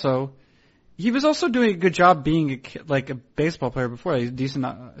 And also, he was also doing a good job being like a baseball player before. He's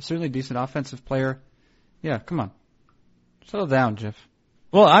certainly a decent offensive player. Yeah, come on. Settle down, Jeff.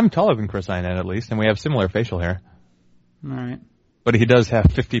 Well, I'm taller than Chris Iannetta at least, and we have similar facial hair. All right. But he does have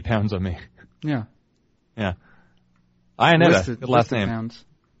 50 pounds on me. Yeah. Yeah. Iannetta, good last name. Pounds.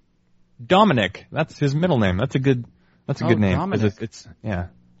 Dominic, that's his middle name. That's a good name. Dominic. It's yeah.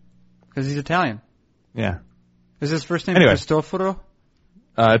 Because he's Italian. Yeah. Is his first name anyway. Cristoforo?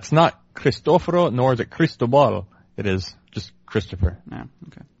 It's not Cristoforo, nor is it Cristobal. It is just Christopher. Yeah,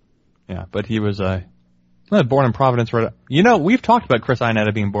 okay. Yeah, but he was born in Providence, Rhode Island. You know, we've talked about Chris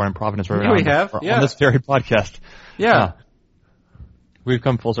Iannetta being born in Providence, Rhode Island. We have, on this very podcast. Yeah. We've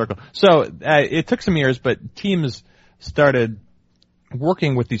come full circle. So it took some years, but teams started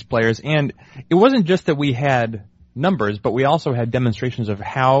working with these players, and it wasn't just that we had numbers, but we also had demonstrations of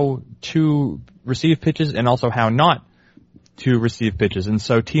how to receive pitches and also how not to receive pitches. And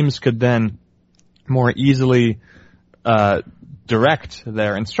so teams could then more easily direct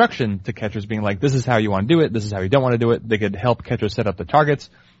their instruction to catchers, being like, this is how you want to do it, this is how you don't want to do it. They could help catchers set up the targets.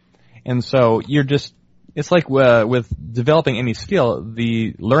 And so it's like with developing any skill,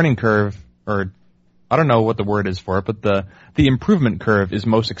 the learning curve, or I don't know what the word is for it, but the improvement curve is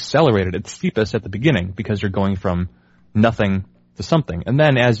most accelerated. It's steepest at the beginning because you're going from nothing to something. And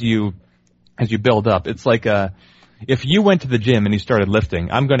then as you build up, it's like if you went to the gym and you started lifting,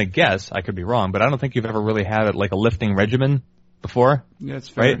 I'm going to guess, I could be wrong, but I don't think you've ever really had like a lifting regimen before. Yeah, that's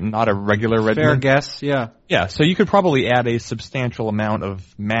fair. Right? Not a regular regimen. Fair guess, yeah. Yeah, so you could probably add a substantial amount of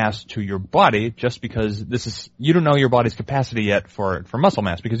mass to your body just because you don't know your body's capacity yet for muscle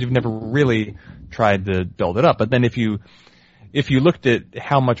mass because you've never really tried to build it up. But then if you looked at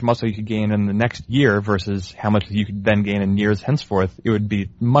how much muscle you could gain in the next year versus how much you could then gain in years henceforth, it would be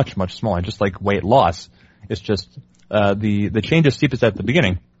much, much smaller, just like weight loss. It's just the change is steepest at the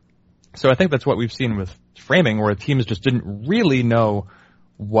beginning. So I think that's what we've seen with framing, where teams just didn't really know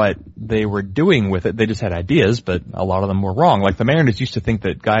what they were doing with it. They just had ideas, but a lot of them were wrong. Like the Mariners used to think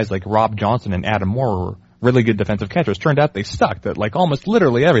that guys like Rob Johnson and Adam Moore were really good defensive catchers. Turned out they sucked at like almost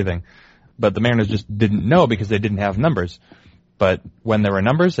literally everything. But the Mariners just didn't know because they didn't have numbers. But when there were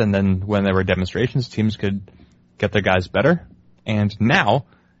numbers and then when there were demonstrations, teams could get their guys better. And now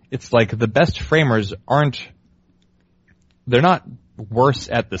it's like the best framers they're not worse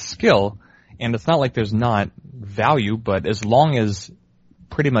at the skill, and it's not like there's not value, but as long as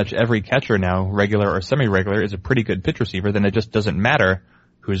pretty much every catcher now, regular or semi-regular, is a pretty good pitch receiver, then it just doesn't matter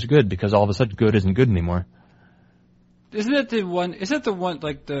who's good because all of a sudden good isn't good anymore. Besides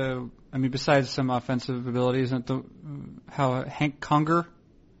some offensive ability, isn't it how Hank Conger?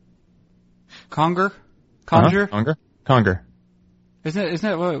 Conger? Isn't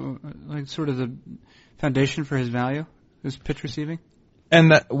that what, like, sort of the foundation for his value? His pitch receiving?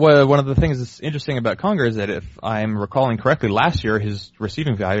 And one of the things that's interesting about Conger is that if I'm recalling correctly, last year his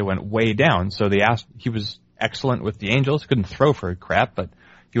receiving value went way down. So he was excellent with the Angels. Couldn't throw for crap, but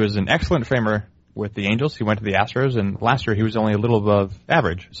he was an excellent framer with the Angels. He went to the Astros, and last year he was only a little above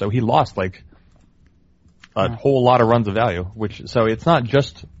average. So he lost like a whole lot of runs of value. So it's not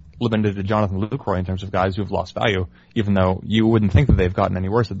just limited to Jonathan Lucroy in terms of guys who've lost value, even though you wouldn't think that they've gotten any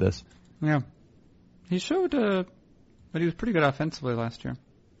worse at this. Yeah. He showed, but he was pretty good offensively last year.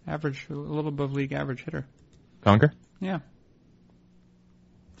 Average, a little above league average hitter. Conger? Yeah.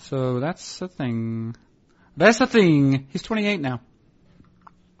 So that's the thing. That's the thing. He's 28 now.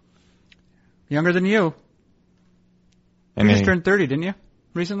 Younger than you. You just turned 30, didn't you?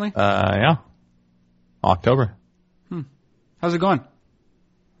 Recently? Yeah. October. How's it going?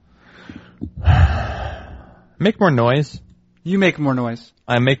 Make more noise. You make more noise.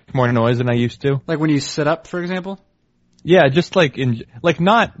 I make more noise than I used to. Like when you sit up, for example? Yeah, just like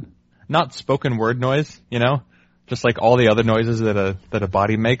not spoken word noise, you know? Just like all the other noises that a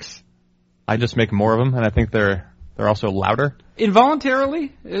body makes. I just make more of them, and I think they're also louder.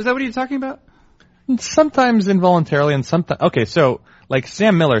 Involuntarily? Is that what you're talking about? Sometimes involuntarily, and sometimes. Okay, so like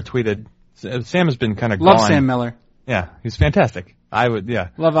Sam Miller tweeted. Sam has been kind of Love gone. Sam Miller. Yeah, he's fantastic. I would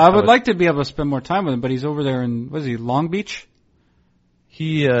like to be able to spend more time with him, but he's over there in, what is he, Long Beach?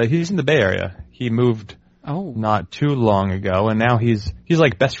 He's in the Bay Area. He moved not too long ago, and now he's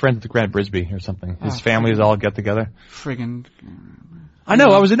like best friends with Grant Brisbee or something. His families all get together. Friggin'. I know,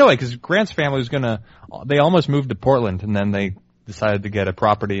 I was annoyed because Grant's family was they almost moved to Portland, and then they decided to get a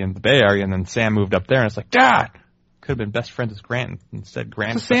property in the Bay Area, and then Sam moved up there, and it's like, God! Could have been best friends with Grant. Instead,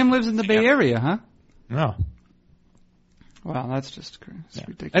 Grant. So Sam lives in the Bay Area, huh? No. Wow, that's just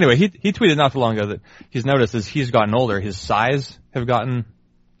ridiculous. Anyway, he tweeted not too long ago that he's noticed as he's gotten older, his sighs have gotten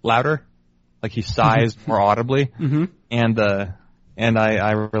louder. Like he sighs more audibly. Mm-hmm. And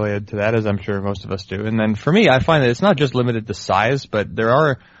I related to that, as I'm sure most of us do. And then for me, I find that it's not just limited to sighs, but there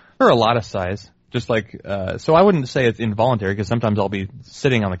are a lot of sighs. Just like, so I wouldn't say it's involuntary, because sometimes I'll be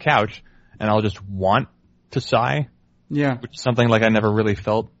sitting on the couch and I'll just want to sigh. Yeah. Which is something like I never really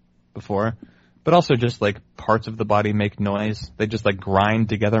felt before. But also just like parts of the body make noise. They just like grind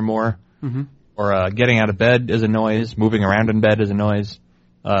together more. Mm-hmm. Or getting out of bed is a noise. Moving around in bed is a noise.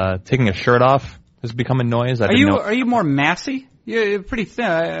 Taking a shirt off has become a noise. Are you more massy? You're pretty thin.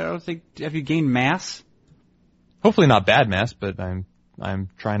 I don't think. Have you gained mass? Hopefully not bad mass, but I'm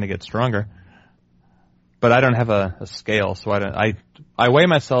trying to get stronger. But I don't have a scale, so I weigh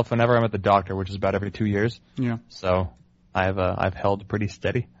myself whenever I'm at the doctor, which is about every 2 years. Yeah. So I've held pretty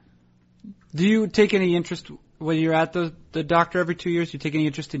steady. Do you take any interest when you're at the doctor every 2 years? Do you take any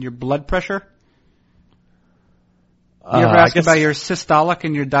interest in your blood pressure? You ever ask about your systolic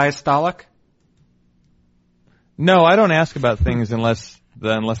and your diastolic? No, I don't ask about things unless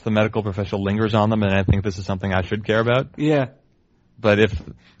the medical professional lingers on them, and I think this is something I should care about. Yeah. But if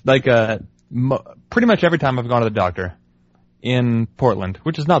pretty much every time I've gone to the doctor in Portland,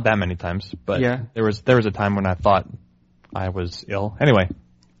 which is not that many times, but there was a time when I thought I was ill. Anyway,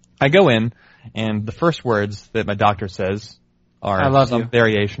 I go in, and the first words that my doctor says are some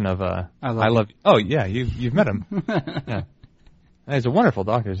variation of I love you. Oh yeah, you've met him. Yeah. He's a wonderful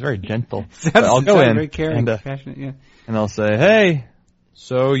doctor. He's very gentle. I'll go in very caring, passionate, yeah. And I'll say, "Hey,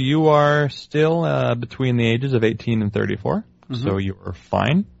 so you are still between the ages of 18 and 34, so you're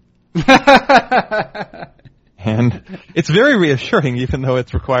fine." And it's very reassuring, even though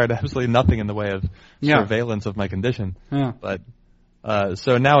it's required absolutely nothing in the way of surveillance of my condition. Yeah. But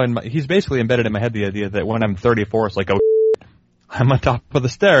so now he's basically embedded in my head the idea that when I'm 34, it's like, oh, I'm on top of the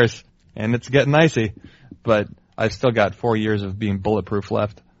stairs and it's getting icy, but I've still got 4 years of being bulletproof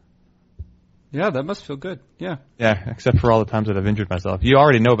left. Yeah, that must feel good. Yeah. Yeah, except for all the times that I've injured myself. You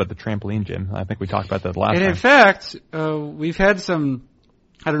already know about the trampoline gym. I think we talked about that last time. And in fact, we've had some,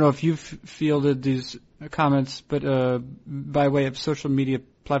 I don't know if you've fielded these comments, but by way of social media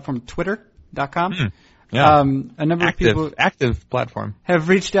platform Twitter.com. Yeah. A number of people active platform have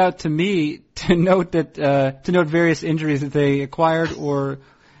reached out to me to note various injuries that they acquired or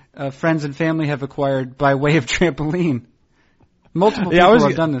friends and family have acquired by way of trampoline. Multiple people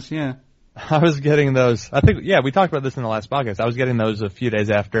have done this. Yeah. I was getting those. I think we talked about this in the last podcast. I was getting those a few days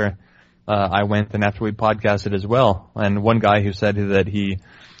after I went and after we podcasted as well. And one guy who said that he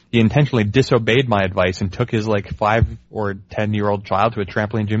intentionally disobeyed my advice and took his 5 or 10-year-old child to a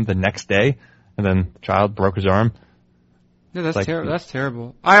trampoline gym the next day. And then the child broke his arm. Yeah, that's terrible. That's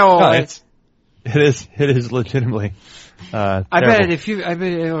terrible. It is legitimately. I bet if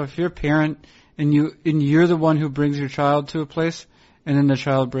you're a parent and you're the one who brings your child to a place, and then the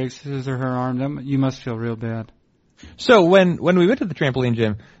child breaks his or her arm, you must feel real bad. So when we went to the trampoline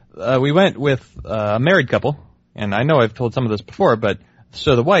gym, we went with a married couple, and I know I've told some of this before, but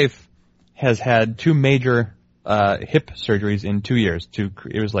so the wife has had 2 major hip surgeries in 2 years.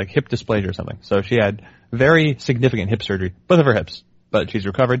 It was like hip dysplasia or something. So she had very significant hip surgery, both of her hips, but she's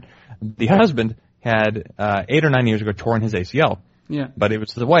recovered. The husband had 8 or 9 years ago torn his ACL. Yeah. But it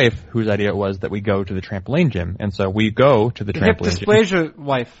was the wife whose idea it was that we go to the trampoline gym, and so we go to the trampoline gym. Hip dysplasia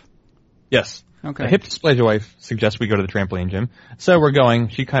wife. Yes. Okay. The hip dysplasia wife suggests we go to the trampoline gym. So we're going.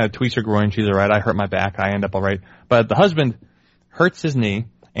 She kind of tweaks her groin. She's all right. I hurt my back. I end up all right. But the husband hurts his knee,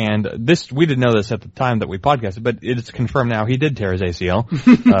 and we didn't know this at the time that we podcasted, but it's confirmed now he did tear his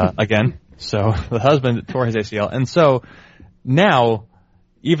ACL again. So the husband tore his ACL. And so now,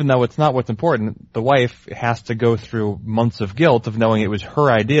 even though it's not what's important, the wife has to go through months of guilt of knowing it was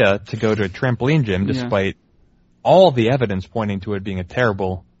her idea to go to a trampoline gym despite all the evidence pointing to it being a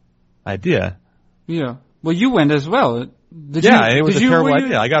terrible idea. Yeah. Well, you went as well. It was a terrible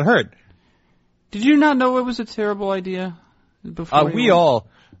idea. I got hurt. Did you not know it was a terrible idea before?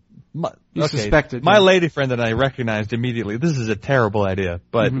 You suspected. My lady friend and I recognized immediately this is a terrible idea,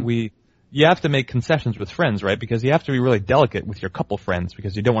 but you have to make concessions with friends, right? Because you have to be really delicate with your couple friends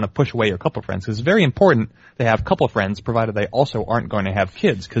because you don't want to push away your couple friends. Because it's very important to have couple friends, provided they also aren't going to have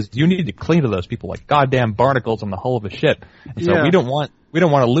kids, because you need to cling to those people like goddamn barnacles on the hull of a ship. And so we don't want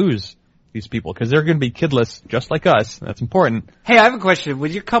to lose these people because they're going to be kidless just like us. That's important. Hey, I have a question.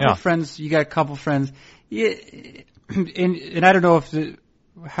 With your couple friends, you got couple friends, and I don't know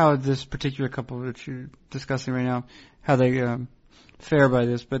how this particular couple that you're discussing right now, how they fare by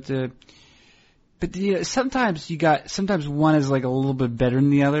this, but sometimes one is like a little bit better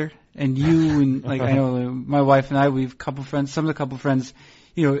than the other, and you and like I know my wife and I, we've couple friends. Some of the couple friends,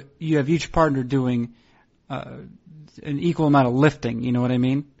 you have each partner doing an equal amount of lifting. You know what I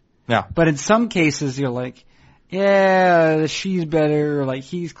mean? Yeah. But in some cases, you're like, yeah, she's better, or like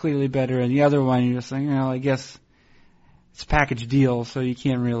he's clearly better, and the other one, you're just like, I guess it's a package deal, so you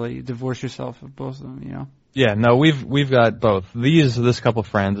can't really divorce yourself of both of them, you know? Yeah, no, we've got both. This couple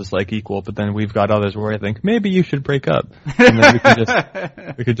friends is like equal, but then we've got others where I think maybe you should break up, and then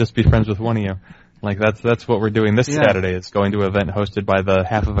we could just be friends with one of you. Like that's what we're doing this Saturday. It's going to an event hosted by the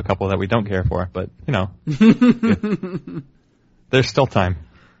half of a couple that we don't care for, but there's still time.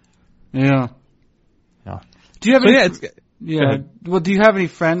 Yeah. Yeah. Do you have Well, do you have any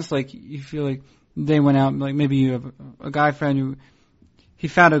friends like you feel like they went out, like maybe you have a guy friend who he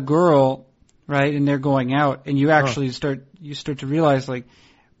found a girl, right, and they're going out, and you actually start to realize like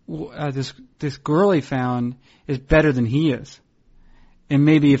this girl he found is better than he is, and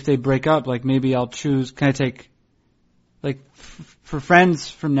maybe if they break up, like maybe I'll choose. Can I take like for friends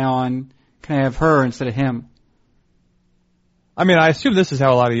from now on? Can I have her instead of him? I mean, I assume this is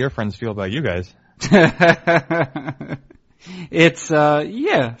how a lot of your friends feel about you guys. It's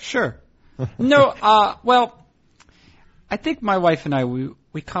sure. No, well, I think my wife and I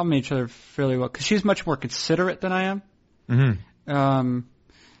we complement each other fairly well because she's much more considerate than I am. Mm-hmm.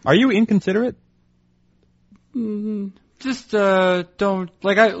 Are you inconsiderate? Just don't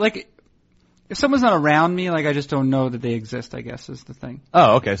if someone's not around me, like I just don't know that they exist. I guess is the thing.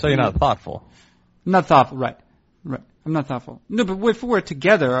 Oh, okay. So you're not thoughtful. I'm not thoughtful, right? Right. I'm not thoughtful. No, but if we're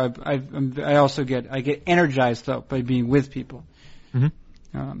together, I also get energized though by being with people.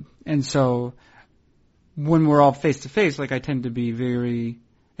 Mm-hmm. And so when we're all face to face, like I tend to be very,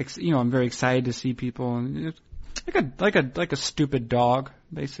 I'm very excited to see people, and it's like a stupid dog,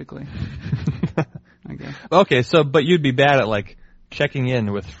 basically. I guess. Okay, but you'd be bad at like checking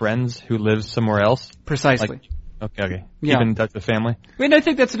in with friends who live somewhere else. Precisely. Okay. Yeah. Keep in touch with family. I mean, I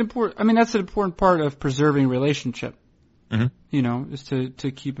think that's an important part of preserving relationship. Mm-hmm. Is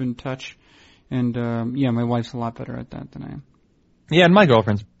to keep in touch. And, my wife's a lot better at that than I am. Yeah, and my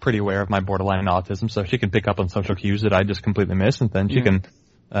girlfriend's pretty aware of my borderline autism, so she can pick up on social cues that I just completely miss, and then she can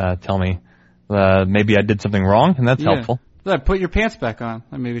tell me maybe I did something wrong, and that's helpful. Put your pants back on,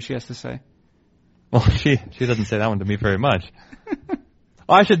 maybe she has to say. Well, she doesn't say that one to me very much.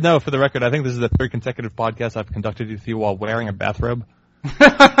 I should know, for the record, I think this is the third consecutive podcast I've conducted with you while wearing a bathrobe.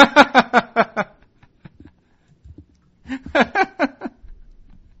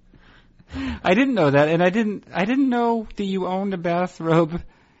 I didn't know that, and I didn't know that you owned a bathrobe.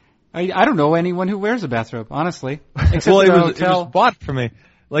 I don't know anyone who wears a bathrobe, honestly. Except well, it was bought for me.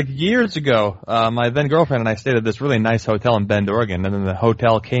 Like years ago, my then girlfriend and I stayed at this really nice hotel in Bend, Oregon, and then the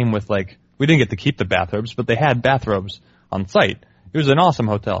hotel came with we didn't get to keep the bathrobes, but they had bathrobes on site. It was an awesome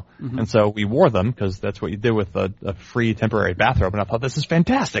hotel. Mm-hmm. And so we wore them because that's what you did with a free temporary bathrobe. And I thought, this is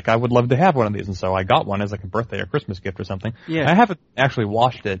fantastic. I would love to have one of these. And so I got one as like a birthday or Christmas gift or something. Yeah. I haven't actually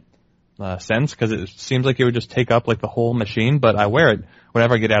washed it sense because it seems like it would just take up like the whole machine. But I wear it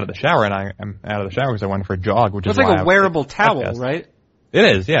whenever I get out of the shower, and I'm out of the shower because I went for a jog, which is like why a wearable towel, right? It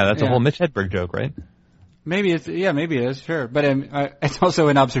is, yeah. That's a whole Mitch Hedberg joke, right? Maybe it is, sure. But it's also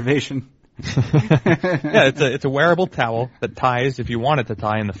an observation. Yeah, it's a wearable towel that ties if you want it to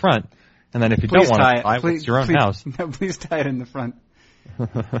tie in the front, and then if you don't want it to tie, it's your own house. No, please tie it in the front.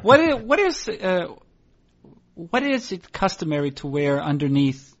 What is it customary to wear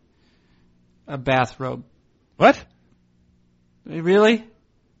underneath a bathrobe? What? Really?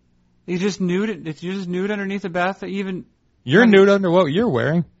 You just nude? You're just nude underneath a bath? You're nude under what you're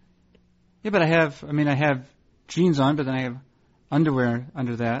wearing? Yeah, but I have jeans on, but then I have underwear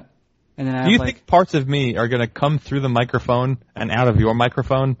under that. And then Do you think parts of me are going to come through the microphone and out of your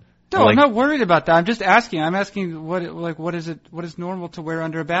microphone? No, I'm not worried about that. I'm just asking. I'm asking what is normal to wear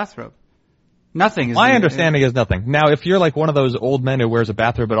under a bathrobe? Nothing. My understanding is nothing. Now, if you're like one of those old men who wears a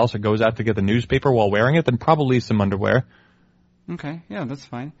bathrobe but also goes out to get the newspaper while wearing it, then probably some underwear. Okay, yeah, that's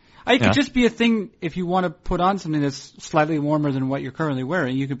fine. It could just be a thing if you want to put on something that's slightly warmer than what you're currently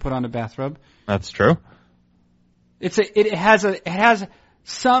wearing. You could put on a bathrobe. That's true. It has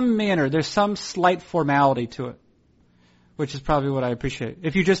some manner. There's some slight formality to it, which is probably what I appreciate.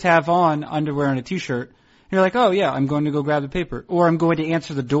 If you just have on underwear and a t-shirt, you're like, oh yeah, I'm going to go grab the paper, or I'm going to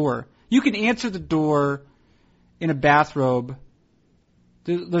answer the door. You can answer the door in a bathrobe.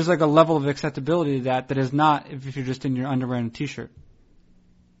 There's like a level of acceptability to that is not if you're just in your underwear and a t-shirt.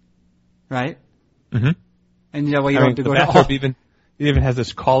 Right? Mm-hmm. And you don't have to go to the bathrobe even has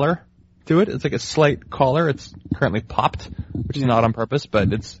this collar to it. It's like a slight collar. It's currently popped, which is not on purpose,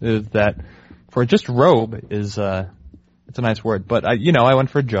 but it's that for just robe is it's a nice word. But I went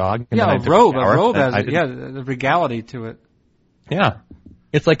for a jog. And a robe has the regality to it. Yeah.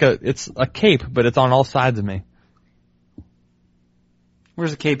 It's like it's a cape, but it's on all sides of me.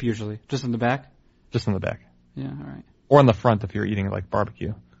 Where's the cape usually? Just in the back? Just in the back. Yeah, all right. Or on the front if you're eating like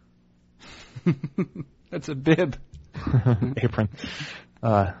barbecue. That's a bib. Apron.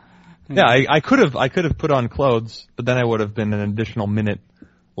 Yeah, I could have put on clothes, but then I would have been an additional minute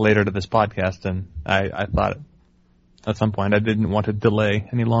later to this podcast, and I thought at some point I didn't want to delay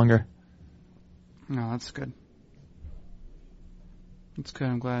any longer. No, that's good. That's good.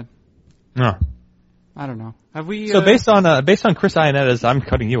 I'm glad. No. I don't know. Have we? So based on Chris Ionetta's, I'm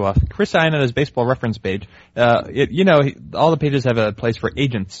cutting you off. Chris Ionetta's baseball reference page. All the pages have a place for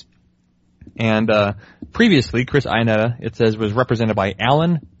agents. And previously, Chris Ionetta, it says, was represented by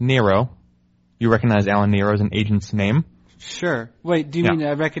Alan Nero. You recognize Alan Nero as an agent's name? Sure. Wait, do you mean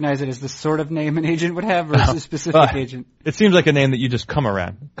I recognize it as the sort of name an agent would have, or is it a specific agent? It seems like a name that you just come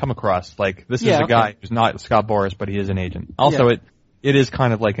across. Like, this is a guy who's not Scott Boras, but he is an agent. Also, it is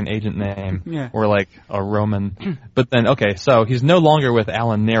kind of like an agent name, or like a Roman. But then, so he's no longer with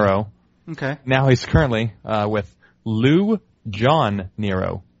Alan Nero. Okay. Now he's currently with Lou John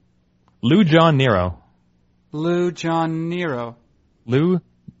Nero. Lou John Nero. Lou John Nero. Lou,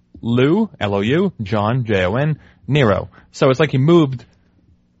 L-O-U, John, J-O-N, Nero. So it's like he moved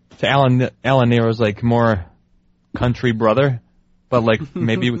to Alan Nero's like more country brother, but like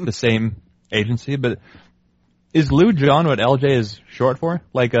maybe with the same agency. But is Lou John what LJ is short for?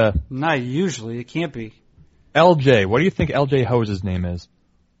 Like not usually. It can't be. LJ. What do you think LJ Hose's name is?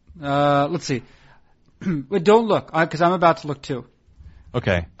 Let's see. But don't look, because I'm about to look too.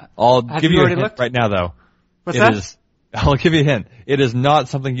 Okay. I'll give you a hint right now, though. What's that? I'll give you a hint. It is not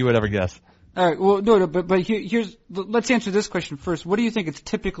something you would ever guess. All right. Well, no, but let's answer this question first. What do you think it's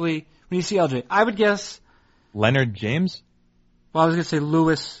typically when you see LJ? I would guess Leonard James? Well, I was going to say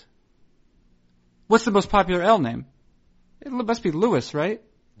Lewis. What's the most popular L name? It must be Lewis, right?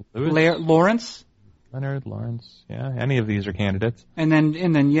 Lewis? Lawrence? Leonard, Lawrence. Yeah, any of these are candidates. And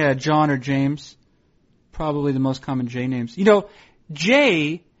then John or James. Probably the most common J names.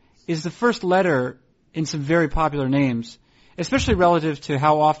 J is the first letter in some very popular names, especially relative to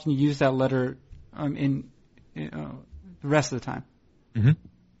how often you use that letter in the rest of the time. Mm-hmm.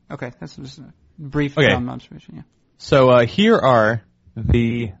 Okay, that's just a brief observation. Yeah. So here are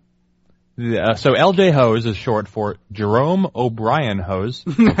so LJ Hose is short for Jerome O'Brien Hose.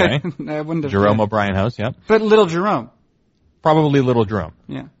 Okay, Jerome O'Brien Hose. Yep. But Little Jerome. Probably Little Jerome.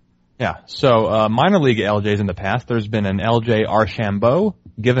 Yeah. Yeah, so minor league LJs in the past, there's been an LJ Archambault,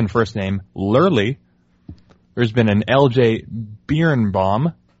 given first name Lurley. There's been an LJ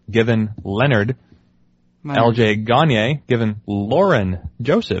Birnbaum, given Leonard. LJ Gagne, given Lauren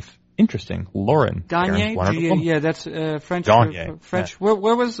Joseph. Interesting, Lauren. Gagne? Yeah, that's French. Gagne. French. Yeah.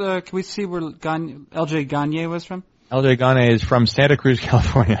 Where was, can we see where LJ Gagne was from? LJ Gagne is from Santa Cruz,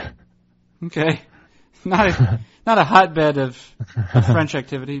 California. Okay. Not a hotbed of French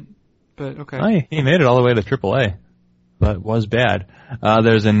activity. but okay. Oh, he made it all the way to AAA. That was bad.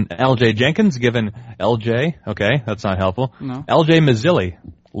 There's an L.J. Jenkins given L.J. Okay, that's not helpful. No. L.J. Mazzilli.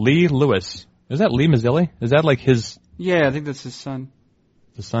 Lee Lewis. Is that Lee Mazzilli? Is that like his... Yeah, I think that's his son.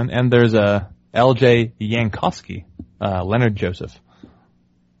 The son? And there's a L.J. Yankowski. Leonard Joseph.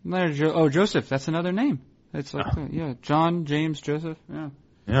 Joseph. That's another name. It's like, John, James, Joseph. Yeah.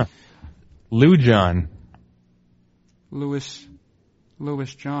 Yeah. Lou John. Louis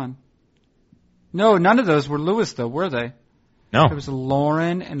John. No, none of those were Lewis, though, were they? No. There was a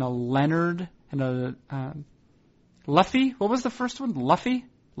Lauren and a Leonard and a Luffy. What was the first one? Luffy?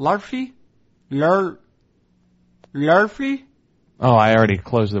 Larfy? Larfy? Oh, I already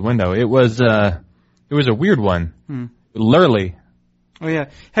closed the window. It was a weird one. Lurley. Oh, yeah.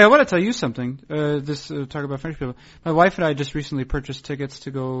 Hey, I want to tell you something. Talk about French people. My wife and I just recently purchased tickets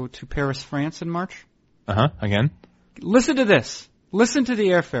to go to Paris, France in March. Again? Listen to this. Listen to the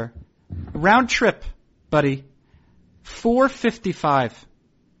airfare. Round trip, buddy. $4.55.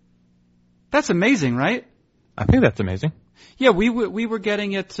 That's amazing, right? I think that's amazing. Yeah, we were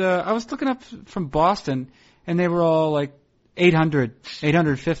getting it. I was looking up from Boston, and they were all like 800,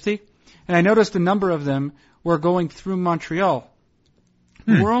 850. And I noticed a number of them were going through Montreal.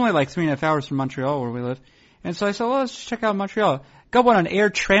 We're only like 3.5 hours from Montreal where we live. And so I said, well, let's just check out Montreal. Got one on Air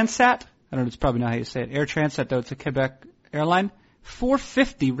Transat. I don't know, it's probably not how you say it. Air Transat, though, it's a Quebec airline.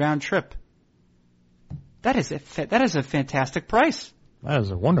 $4.50 round trip. That is a fantastic price. That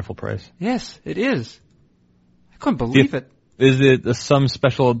is a wonderful price. Yes, it is. I couldn't believe it. Is it some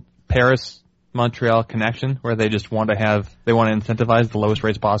special Paris-Montreal connection where they just want to incentivize the lowest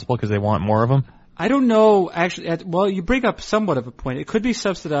rates possible because they want more of them? I don't know, actually. Well, you bring up somewhat of a point. It could be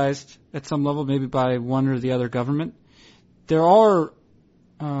subsidized at some level, maybe by one or the other government. There are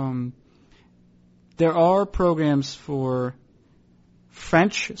programs for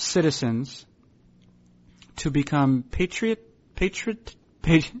French citizens to become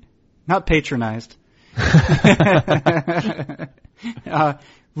not patronized,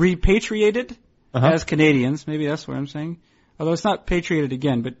 repatriated as Canadians. Maybe that's what I'm saying. Although it's not patriated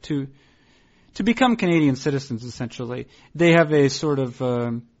again, but to become Canadian citizens, essentially. They have a sort of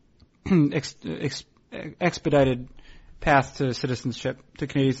expedited path to citizenship, to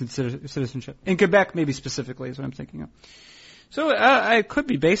Canadian citizenship. In Quebec, maybe specifically, is what I'm thinking of. So I could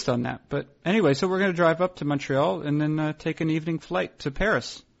be based on that. But anyway, so we're going to drive up to Montreal and then take an evening flight to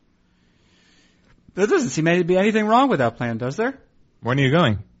Paris. There doesn't seem to be anything wrong with that plan, does there? When are you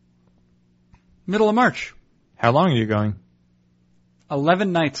going? Middle of March. How long are you going?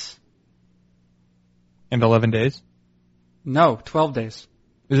 11 nights. And 11 days? No, 12 days.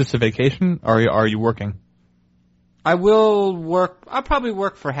 Is this a vacation, or are you working? I will work. I'll probably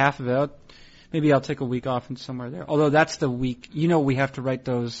work for half of it. Maybe I'll take a week off and somewhere there. Although that's the week. You know, we have to write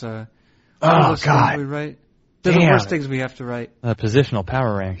those. Oh God! We write. They're the worst things we have to write. The positional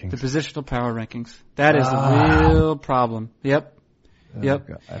power rankings. The positional power rankings. That is a real problem. Yep. Yep.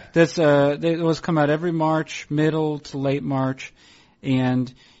 God. Those come out every March, middle to late March,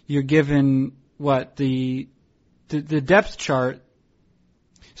 and you're given the depth chart.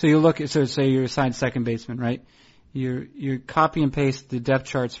 So you look at, so say you're assigned second baseman, right? You copy and paste the depth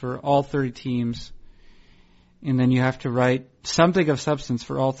charts for all 30 teams, and then you have to write something of substance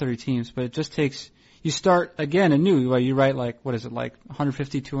for all 30 teams. But it just takes, you start again anew. Well, you write like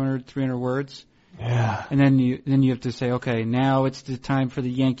 150, 200, 300 words. Yeah. And then you have to say, okay, now it's the time for the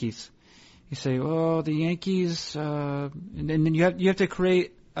Yankees. You say, oh, the Yankees, and then you have to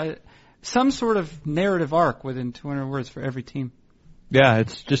create some sort of narrative arc within 200 words for every team. Yeah,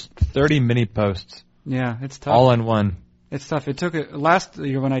 it's just 30 mini posts. Yeah, it's tough. All in one. It's tough. It took last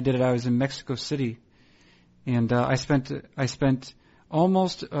year when I did it. I was in Mexico City, and I spent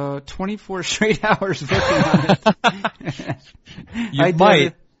almost 24 straight hours working on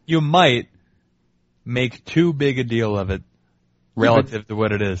it. You might make too big a deal of it relative to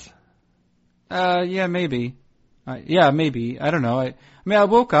what it is. Yeah, maybe. Maybe. I don't know. I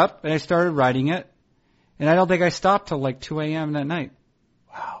woke up and I started writing it, and I don't think I stopped till like 2 a.m. that night.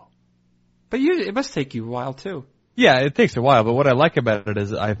 Wow. But it must take you a while too. Yeah, it takes a while, but what I like about it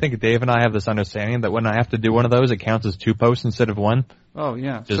is I think Dave and I have this understanding that when I have to do one of those, it counts as 2 posts instead of 1. Oh,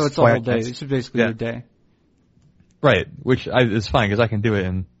 yeah. Just so it's a whole day. It's basically your day. Right, which is fine because I can do it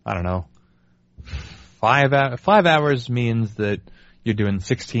in, 5 hours means that you're doing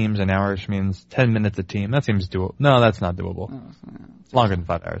 6 teams, an hour means 10 minutes a team. That seems doable. No, that's not doable. No, it's longer than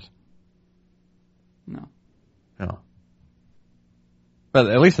 5 hours. No. But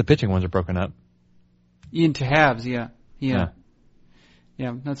at least the pitching ones are broken up. Into halves, yeah. Yeah,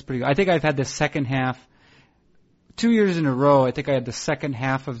 that's pretty good. I think I've had the second half 2 years in a row, I think I had the second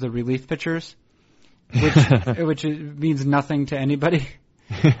half of the relief pitchers, which means nothing to anybody.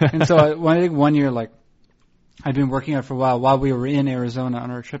 And so I think 1 year, like, I'd been working on it for a while we were in Arizona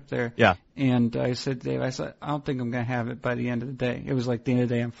on our trip there. Yeah. And I said, Dave, I don't think I'm going to have it by the end of the day. It was like the end of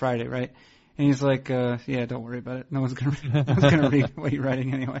the day on Friday, right? And he's like, yeah, don't worry about it. No one's going to read what you're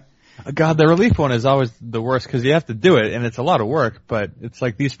writing anyway. God, the relief one is always the worst because you have to do it, and it's a lot of work, but it's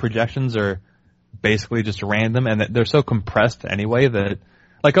like these projections are basically just random, and they're so compressed anyway that,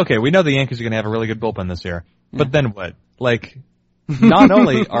 like, okay, we know the Yankees are going to have a really good bullpen this year, but then what? Like, not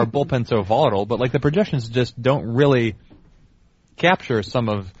only are bullpens so volatile, but, like, the projections just don't really capture some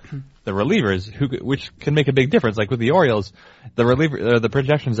of the relievers, which can make a big difference. Like with the Orioles, the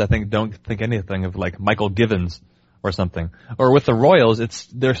projections, I think, don't think anything of, like, Michael Givens or something. Or with the Royals,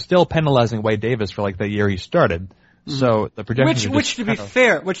 they're still penalizing Wade Davis for, like, the year he started. Mm-hmm. So the projections which to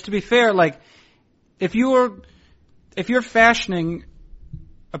be fair, like, if you're fashioning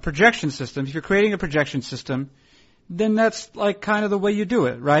a projection system, if you're creating a projection system, then that's, like, kind of the way you do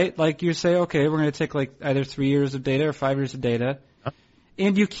it, right? Like, you say, okay, we're going to take, like, either 3 years of data or 5 years of data,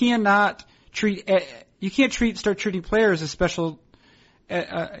 and you can't start treating players as special,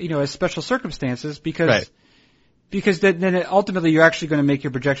 as special circumstances because. Right. Because then ultimately you're actually going to make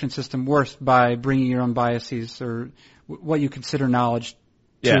your projection system worse by bringing your own biases or what you consider knowledge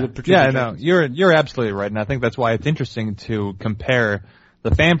to the projection. Yeah, no, you're absolutely right, and I think that's why it's interesting to compare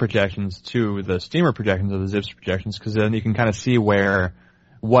the fan projections to the steamer projections or the Zips projections, because then you can kind of see what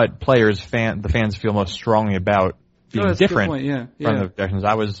players the fans feel most strongly about being different from the projections.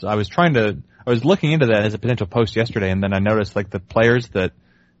 I was looking into that as a potential post yesterday, and then I noticed like the players that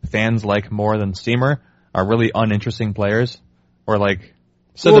fans like more than steamer are really uninteresting players, or like,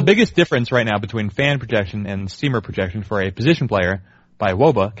 the biggest difference right now between fan projection and steamer projection for a position player by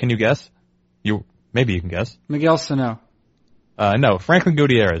WOBA, can you guess? Maybe you can guess. Miguel Sano. No, Franklin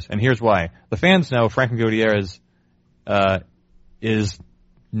Gutierrez, and here's why. The fans know Franklin Gutierrez, is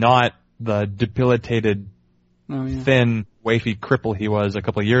not the debilitated, thin, wafy cripple he was a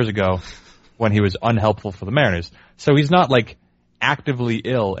couple of years ago when he was unhelpful for the Mariners. So he's not like actively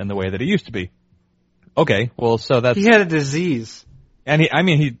ill in the way that he used to be. Okay, well, so that's... He had a disease. And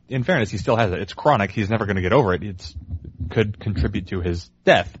in fairness, he still has it. It's chronic. He's never going to get over it. It could contribute to his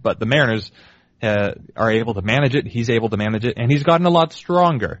death. But the Mariners are able to manage it. He's able to manage it. And he's gotten a lot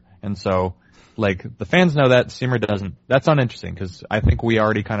stronger. And so, like, the fans know that. Steamer doesn't. That's uninteresting because I think we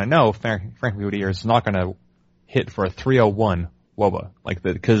already kind of know Frank Gutierrez is not going to hit for a 301 WOBA.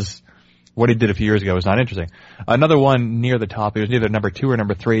 Because what he did a few years ago was not interesting. Another one near the top, he was either number 2 or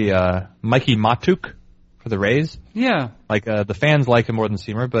number 3, Mikey Matuk for the Rays. Yeah. Like, the fans like him more than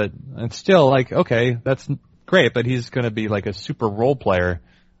Steamer, but it's still like, okay, that's great, but he's going to be like a super role player,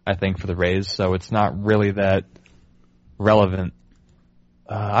 I think, for the Rays, so it's not really that relevant.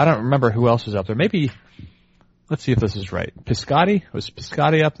 I don't remember who else was up there. Maybe, let's see if this is right. Piscotty? Was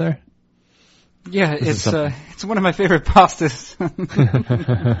Piscotty up there? Yeah, it's one of my favorite pastas.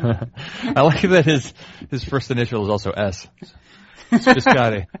 I like that his first initial is also S.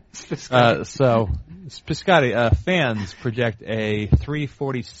 Piscotty. So Piscotty, fans project a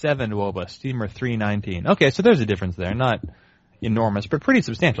 347 WOBA, Steamer 319. Okay, so there's a difference there. Not enormous, but pretty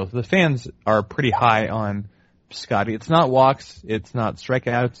substantial. So the fans are pretty high on Piscotty. It's not walks, it's not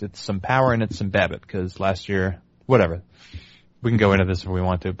strikeouts, it's some power and it's some BABIP, because last year, whatever. We can go into this if we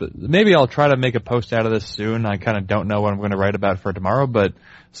want to, but maybe I'll try to make a post out of this soon. I kind of don't know what I'm going to write about for tomorrow, but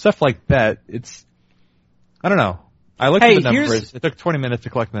stuff like that, I don't know. I looked at the numbers. It took 20 minutes to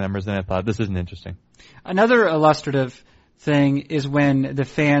collect the numbers, and I thought, this isn't interesting. Another illustrative thing is when the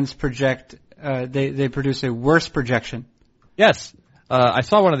fans project, they produce a worse projection. Yes. I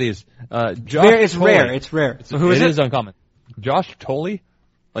saw one of these. It's rare. It's rare. So who is it? It is uncommon. Josh Tolley?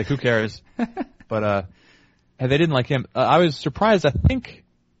 Like, who cares? But, they didn't like him. I was surprised. I think,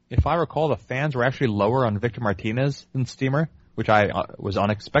 if I recall, the fans were actually lower on Victor Martinez than Steamer, which I was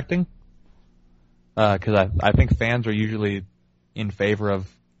unexpecting. Because I think fans are usually in favor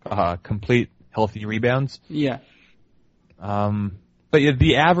of complete healthy rebounds. Yeah. But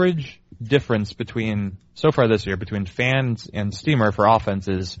the average difference so far this year between fans and Steamer for offense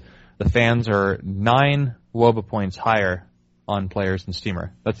is the fans are 9 WOBA points higher on players than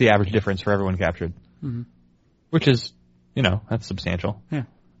Steamer. That's the average difference for everyone captured. Mm-hmm. Which is, that's substantial. Yeah.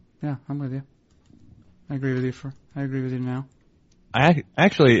 Yeah, I'm with you. I agree with you now.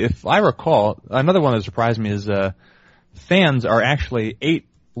 Actually, if I recall, another one that surprised me is fans are actually 8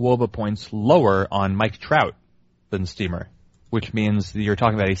 WOBA points lower on Mike Trout than Steamer, which means you're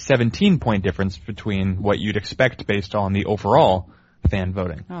talking about a 17-point difference between what you'd expect based on the overall fan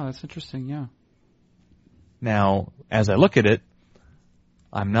voting. Oh, that's interesting, yeah. Now, as I look at it,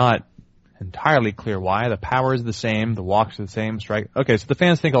 I'm not entirely clear why. The power is the same, the walks are the same, strike. Okay, so the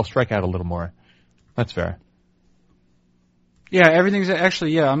fans think I'll strike out a little more. That's fair. Yeah, everything's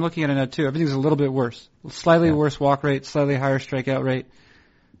actually, yeah, I'm looking at it now too. Everything's a little bit worse. Slightly worse walk rate, slightly higher strikeout rate,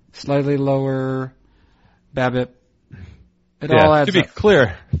 slightly lower BABIP. It all adds up. To be up.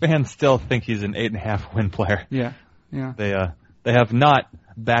 clear, fans still think he's an 8.5 win player. Yeah. They have not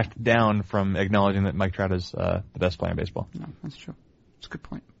backed down from acknowledging that Mike Trout is the best player in baseball. No, that's true. It's a good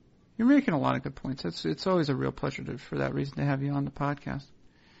point. You're making a lot of good points. It's always a real pleasure for that reason to have you on the podcast.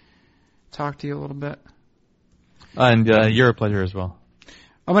 Talk to you a little bit. And you're a pleasure as well.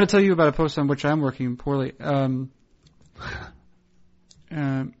 I'm going to tell you about a post on which I'm working poorly.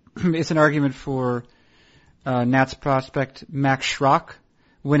 It's an argument for Nats prospect Max Schrock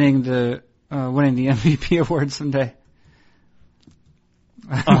winning the MVP award someday.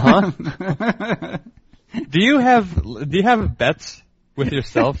 Do you have bets with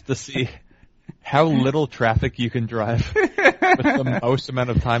yourself to see how little traffic you can drive with the most amount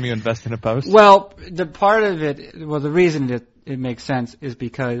of time you invest in a post? Well, the reason it makes sense is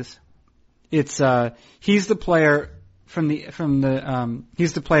because it's he's the player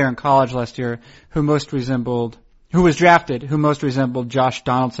he's the player in college last year who was drafted who most resembled Josh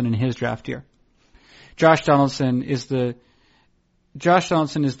Donaldson in his draft year. Josh Donaldson is the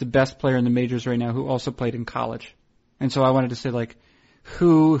best player in the majors right now who also played in college. And so I wanted to say, like,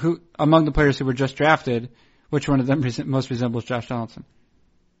 who among the players who were just drafted, which one of them most resembles Josh Donaldson?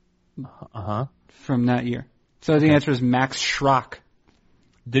 From that year. So the answer is Max Schrock.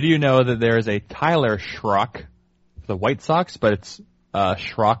 Did you know that there is a Tyler Schrock for the White Sox, but it's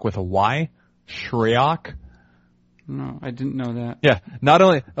Schrock with a Y? Schrock? No, I didn't know that. Yeah,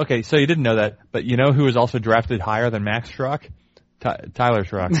 okay, so you didn't know that, but you know who was also drafted higher than Max Schrock? Tyler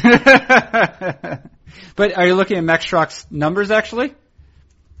Schrock. But are you looking at Max Schrock's numbers, actually?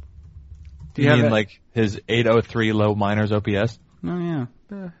 Do you mean like his 803 low minors OPS? Oh, yeah.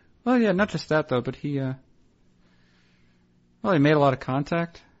 Well, yeah, not just that, though, but he made a lot of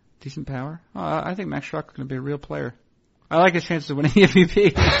contact, decent power. I think Max Schrock is going to be a real player. I like his chances of winning the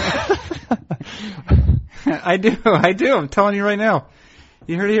MVP. I do. I'm telling you right now.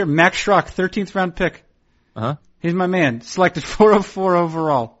 You heard it here. Max Schrock, 13th round pick. He's my man. Selected 404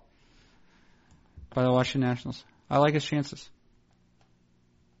 overall by the Washington Nationals. I like his chances.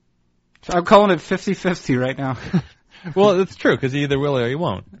 So I'm calling it 50-50 right now. Well, it's true because he either will or he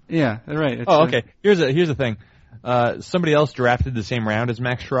won't. Yeah, right. Okay. Here's the thing. Somebody else drafted the same round as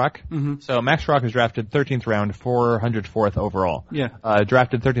Max Schrock. Mm-hmm. So Max Schrock was drafted 13th round, 404th overall. Yeah.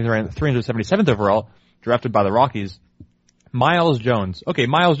 Drafted 13th round, 377th overall. Drafted by the Rockies. Miles Jones. Okay,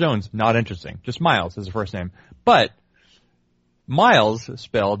 Miles Jones, not interesting. Just Miles is the first name. But Miles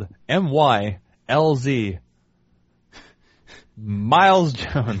spelled M-Y-L-Z. Miles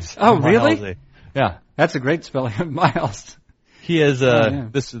Jones. Oh, really? M-Y-L-Z. Yeah. That's a great spelling of Miles. He is,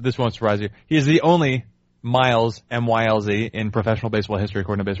 this won't surprise you. He is the only Miles, M-Y-L-Z, in professional baseball history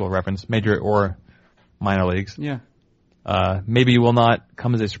according to Baseball Reference, major or minor leagues. Yeah. Maybe will not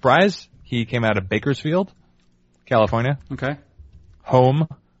come as a surprise. He came out of Bakersfield, California. Okay. Home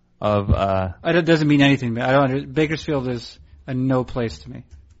of, It doesn't mean anything, but Bakersfield is a no place to me.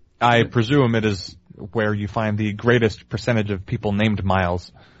 I presume it is where you find the greatest percentage of people named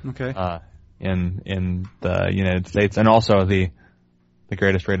Miles. Okay. In the United States, and also the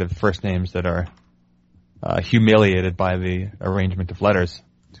greatest rate of first names that are humiliated by the arrangement of letters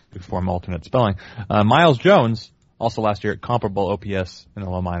to form alternate spelling. Miles Jones, also last year, comparable OPS in the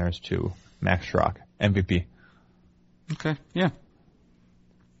low minors to Max Schrock, MVP. Okay, yeah.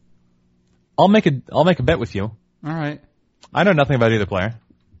 I'll make a bet with you. All right. I know nothing about either player.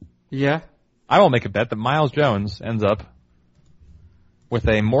 Yeah. I will make a bet that Miles Jones ends up with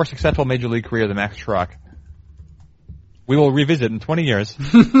a more successful major league career than Max Schrock. We will revisit in 20 years.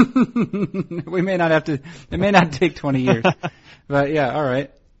 We may not have to. It may not take 20 years. But yeah, all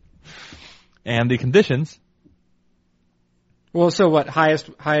right. And the conditions. Well, so what?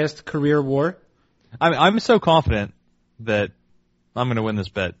 Highest career WAR? I'm so confident that I'm going to win this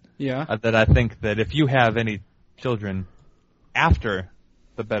bet. Yeah. That I think that if you have any children after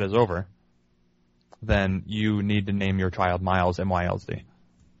the bet is over, then you need to name your child Miles, M-Y-L-Z.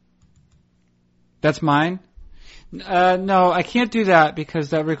 That's mine? No, I can't do that because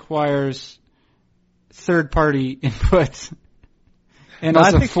that requires third-party input. And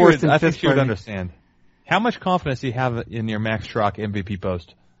also fourth and fifth party. I think you would understand. How much confidence do you have in your Max Schrock MVP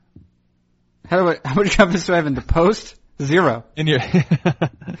post? How much confidence do I have in the post? 0. In your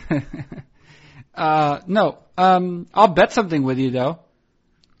no. I'll bet something with you though.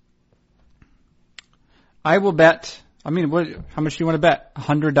 I will bet. I mean, how much do you want to bet?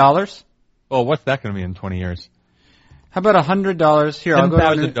 $100? Well, what's that going to be in 20 years? How about $100? Here,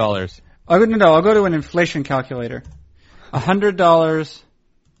 $10,000. I'll go to an inflation calculator. $100.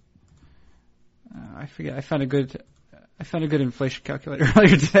 I forget. I found a good inflation calculator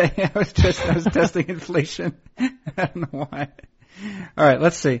earlier today. I was testing inflation. I don't know why. All right,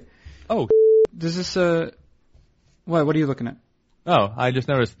 let's see. Oh, does this what are you looking at? Oh, I just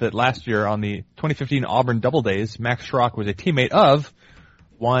noticed that last year on the 2015 Auburn Double Days, Max Schrock was a teammate of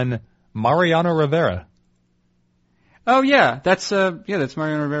one Mariano Rivera. Oh yeah, that's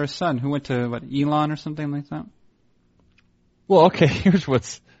Mariano Rivera's son who went to Elon or something like that. Well, okay, here's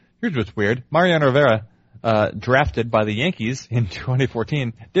what's weird. Mariano Rivera, drafted by the Yankees in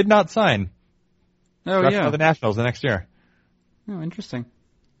 2014, did not sign. Oh drafted by the Nationals the next year. Oh, interesting.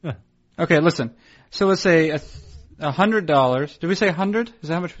 Yeah. Okay, listen. So let's say $100. Did we say 100? Is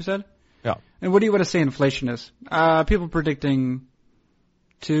that how much we said? Yeah. And what do you want to say inflation is? People predicting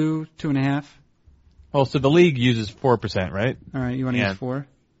 2.5. Well, so the league uses 4%, right? All right, you want to use 4?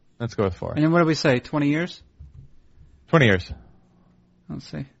 Let's go with 4. And then what do we say? 20 years? 20 years.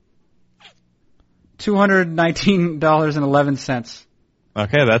 Let's see. $219.11.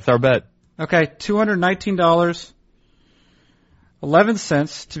 Okay, that's our bet. Okay,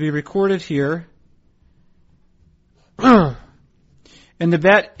 $219.11 to be recorded here. And the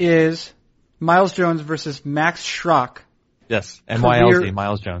bet is Miles Jones versus Max Schrock. Yes, NYLZ,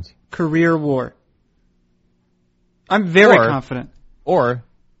 Miles Jones. Career war. I'm very confident. Or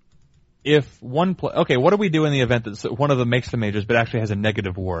if one okay, what do we do in the event that one of them makes the majors but actually has a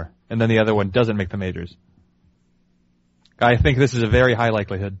negative war, and then the other one doesn't make the majors? I think this is a very high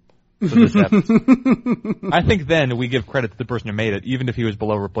likelihood that this happens. I think then we give credit to the person who made it, even if he was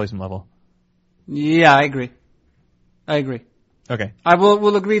below replacement level. Yeah, I agree. Okay.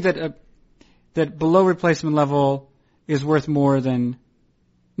 We'll agree that that below replacement level is worth more than.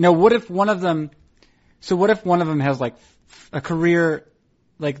 No, what if one of them? So what if one of them has like a career,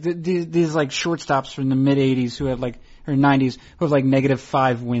 like these like shortstops from the mid '80s who have or '90s who have like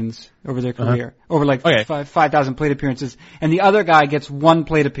 -5 wins over their career, over 5,000 plate appearances, and the other guy gets 1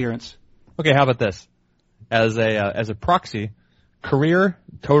 plate appearance. Okay, how about this? As a proxy, career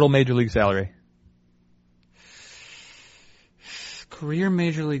total major league salary. Career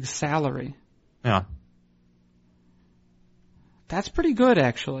major league salary. Yeah. That's pretty good,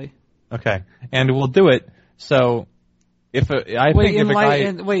 actually. Okay, and we'll do it. So, no, but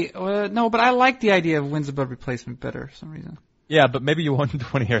I like the idea of wins above replacement better for some reason. Yeah, but maybe you won't in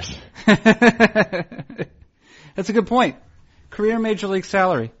 20 years. That's a good point. Career major league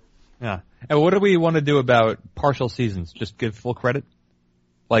salary. Yeah. And what do we want to do about partial seasons? Just give full credit?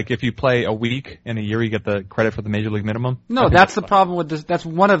 Like if you play a week in a year, you get the credit for the major league minimum? No, that's the problem with this. That's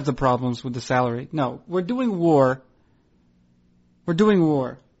one of the problems with the salary. No, we're doing war.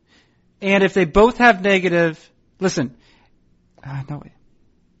 And if they both have negative, listen, no way.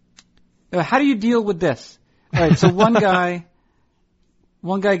 How do you deal with this? All right, so one guy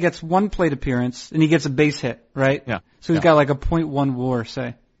gets 1 plate appearance and he gets a base hit, right? Yeah. So he's got like a 0.1 WAR,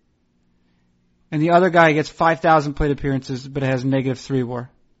 say. And the other guy gets 5,000 plate appearances but has -3 WAR.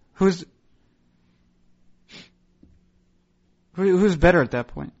 Who's better at that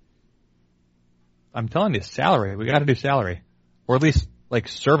point? I'm telling you, salary. We got to do salary, or at least like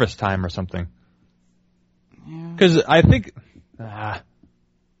service time or something. Because I think, damn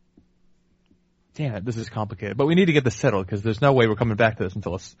it, this is complicated. But we need to get this settled because there's no way we're coming back to this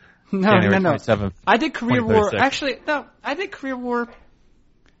until it's January 27th. I did career war. Actually, no, I did career war.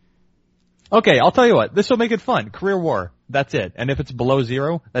 Okay, I'll tell you what. This will make it fun. Career war. That's it. And if it's below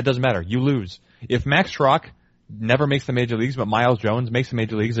 0, that doesn't matter. You lose. If Max Schrock never makes the major leagues, but Miles Jones makes the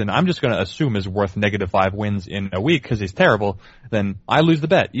major leagues, and I'm just going to assume is worth -5 wins in a week because he's terrible, then I lose the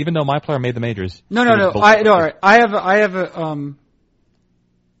bet, even though my player made the majors. No. All right. I have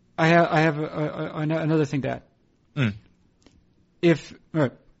another thing to add. Yes,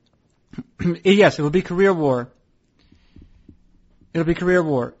 it will be career war. It'll be career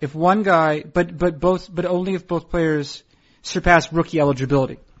war. If one guy, but only if both players surpass rookie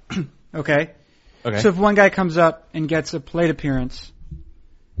eligibility. Okay? So if one guy comes up and gets a plate appearance,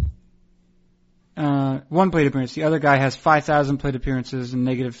 1 plate appearance, the other guy has 5,000 plate appearances and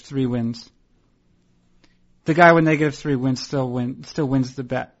 -3 wins. The guy with -3 wins still wins the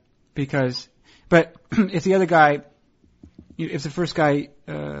bet but if the other guy, if the first guy,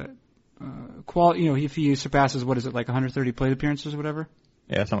 if he surpasses, what is it, like 130 plate appearances or whatever?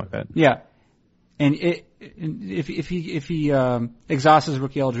 Yeah, something like that. Yeah. And if he exhausts his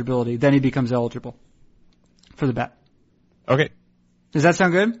rookie eligibility, then he becomes eligible for the bet. Okay. Does that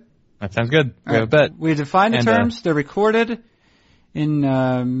sound good? That sounds good. We have a bet. We define the terms. They're recorded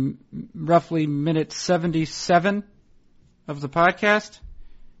in roughly minute 77 of the podcast.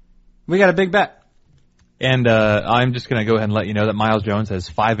 We got a big bet. And I'm just going to go ahead and let you know that Miles Jones has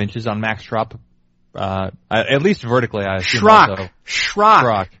 5 inches on Max Schrock. At least vertically, I assume.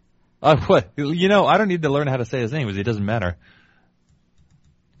 Schrock. What? You know, I don't need to learn how to say his name because it doesn't matter.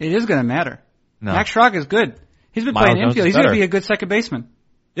 It is going to matter. No. Max Schrock is good. He's been playing infield. He's going to be a good second baseman.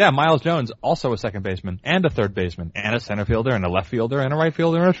 Yeah, Miles Jones, also a second baseman, and a third baseman, and a center fielder, and a left fielder, and a right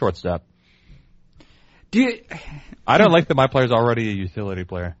fielder, and a shortstop. I don't like that my player's already a utility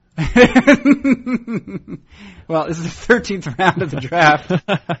player. Well, this is the 13th round of the draft.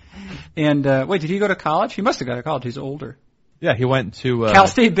 And, wait, did he go to college? He must have gone to college. He's older. Yeah, he went to... Cal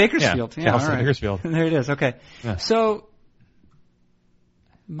State Bakersfield. Yeah, Cal State Bakersfield. There it is, okay. Yeah. So,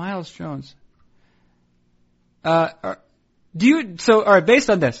 Miles Jones. All right, based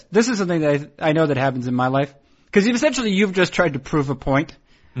on this is something that I know that happens in my life. Because essentially you've just tried to prove a point.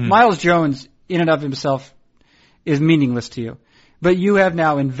 Miles Jones, in and of himself, is meaningless to you. But you have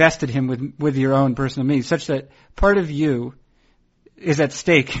now invested him with your own personal meaning, such that part of you is at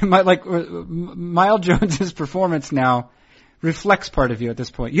stake. Miles Jones's performance now reflects part of you at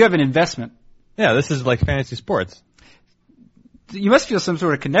this point. You have an investment. Yeah, this is like fantasy sports. You must feel some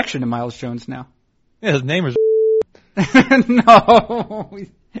sort of connection to Miles Jones now. Yeah, his name is... No,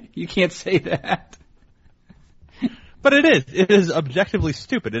 you can't say that. But it is. It is objectively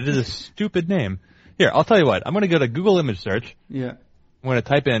stupid. It is a stupid name. Here, I'll tell you what. I'm going to go to Google image search. Yeah. I'm going to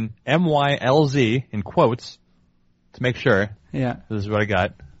type in MYLZ in quotes to make sure. Yeah. This is what I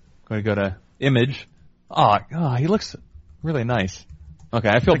got. I'm going to go to image. Oh, he looks really nice. Okay,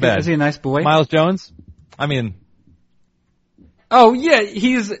 I feel bad. Is he a nice boy? Miles Jones? I mean... Oh, yeah,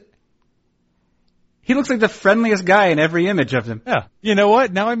 he looks like the friendliest guy in every image of him. Yeah. You know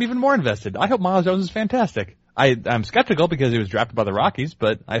what? Now I'm even more invested. I hope Miles Jones is fantastic. I'm skeptical because he was drafted by the Rockies,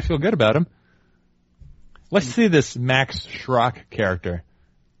 but I feel good about him. Let's see this Max Schrock character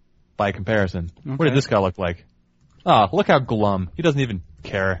by comparison. Okay. What did this guy look like? Oh, look how glum. He doesn't even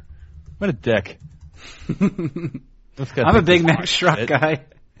care. What a dick. I'm a big Max Schrock guy.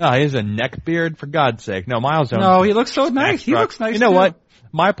 Oh, he has a neck beard, for God's sake. No, Miles Jones. No, he looks so nice. He looks nice. You know what?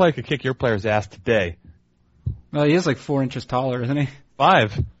 My player could kick your player's ass today. Well, he is like 4 inches taller, isn't he?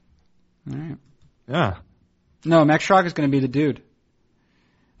 5. All right. Yeah. No, Max Schrock is going to be the dude.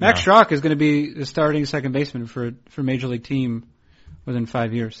 Max Schrock is going to be the starting second baseman for Major League team within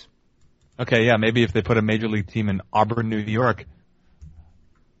 5 years. Okay, yeah, maybe if they put a Major League team in Auburn, New York.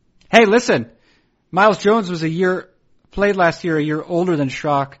 Hey, listen. Miles Jones played last year a year older than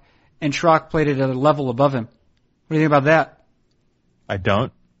Schrock, and Schrock played at a level above him. What do you think about that? I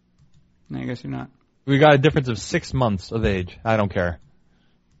don't. No, I guess you're not. We got a difference of 6 months of age. I don't care.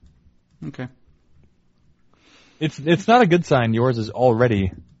 Okay. It's not a good sign. Yours is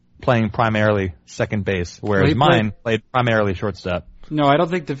already playing primarily second base, whereas mine played primarily shortstop. No, I don't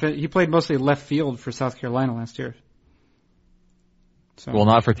think he played mostly left field for South Carolina last year. So. Well,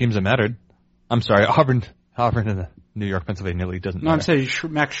 not for teams that mattered. I'm sorry, Auburn in the New York, Pennsylvania League doesn't matter. No, I'm saying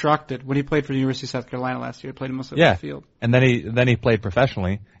Max Schrock did. When he played for the University of South Carolina last year, he played mostly left field. And then he played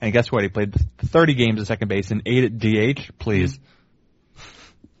professionally, and guess what? He played 30 games at second base and 8 at DH. Please.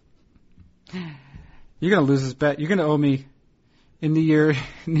 You're gonna lose this bet. You're gonna owe me in the year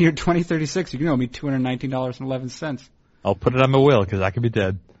 2036. You're gonna owe me $219.11. I'll put it on my will because I could be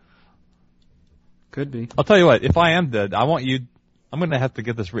dead. Could be. I'll tell you what. If I am dead, I'm gonna have to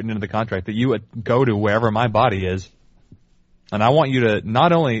get this written into the contract that you would go to wherever my body is, and I want you to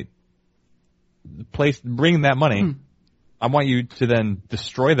not only bring that money. I want you to then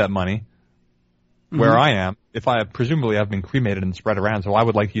destroy that money where I am. If presumably I've been cremated and spread around, so I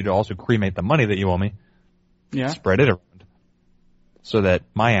would like you to also cremate the money that you owe me. Yeah. Spread it around so that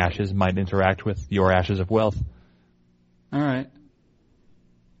my ashes might interact with your ashes of wealth. All right.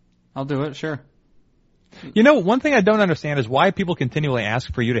 I'll do it, sure. You know, one thing I don't understand is why people continually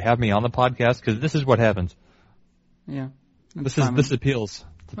ask for you to have me on the podcast, because this is what happens. Yeah. This appeals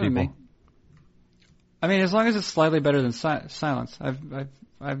to people. Me. I mean, as long as it's slightly better than silence.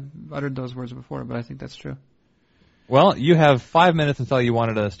 I've uttered those words before, but I think that's true. Well, you have 5 minutes until you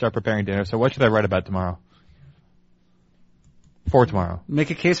wanted to start preparing dinner, so what should I write about tomorrow? For tomorrow. Make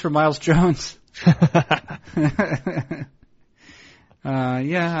a case for Miles Jones. Yeah,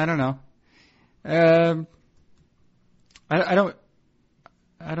 I don't know.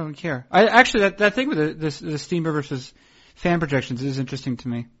 I don't care. Actually that thing with the Steamer versus fan projections is interesting to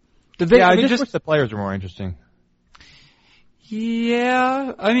me. I just wish the players were more interesting.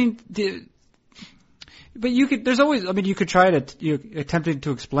 Yeah, I mean, But you could. There's always. I mean, you could try to attempting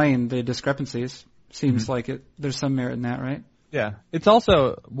to explain the discrepancies. Seems like it. There's some merit in that, right? Yeah. It's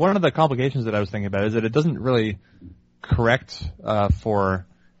also one of the complications that I was thinking about is that it doesn't really correct for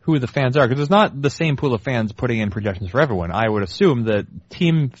who the fans are, because it's not the same pool of fans putting in projections for everyone. I would assume that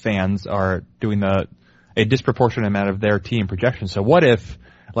team fans are doing a disproportionate amount of their team projections. So what if,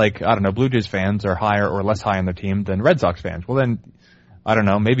 like, I don't know, Blue Jays fans are higher or less high on their team than Red Sox fans? Well then, I don't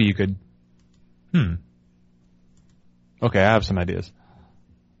know, maybe you could, Okay, I have some ideas.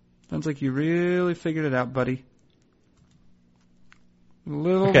 Sounds like you really figured it out, buddy.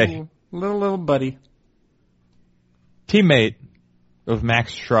 Little buddy. Teammate of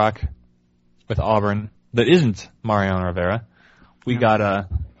Max Schrock with Auburn that isn't Mariano Rivera. We got oh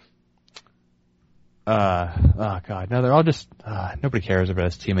god, no, they're all just nobody cares about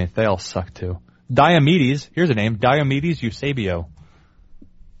his teammates. They all suck too. Diomedes, here's a name, Diomedes Eusebio.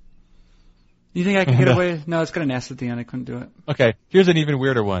 You think I can get away? No, it's got an S at the end. I couldn't do it. Okay, here's an even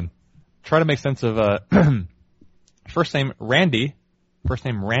weirder one. Try to make sense of first name Randy, last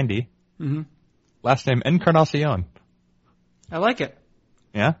name Encarnacion. I like it.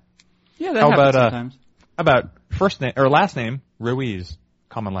 Yeah? Yeah, that happens sometimes. How about first name or last name Ruiz,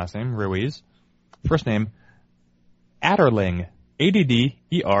 common last name Ruiz. First name Adderling, Adderling.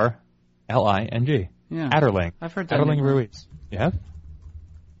 Yeah, Adderling. I've heard that. Adderling Ruiz. You have?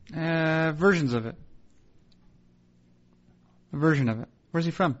 Versions of it. A version of it. Where's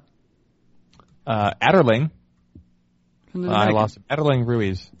he from? Adderling. From the Dominican. I lost him. Adderling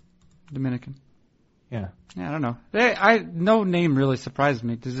Ruiz. Dominican. Yeah. Yeah, I don't know. No name really surprised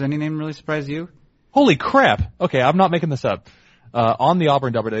me. Does any name really surprise you? Holy crap! Okay, I'm not making this up. On the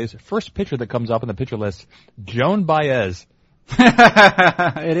Auburn Double Days, first pitcher that comes up on the pitcher list, Joan Baez.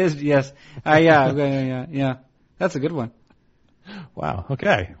 It is, yes. Yeah. That's a good one. Wow.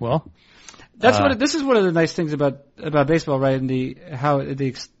 Okay. Well, this is one of the nice things about baseball, right? And the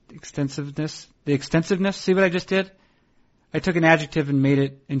extensiveness. See what I just did? I took an adjective and made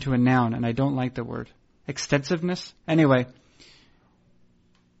it into a noun, and I don't like the word extensiveness. Anyway,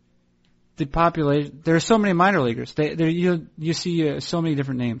 the population. There are so many minor leaguers. You see so many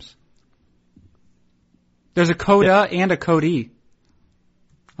different names. There's a Coda and a Cody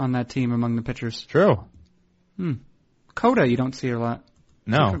on that team among the pitchers. True. Coda, you don't see a lot.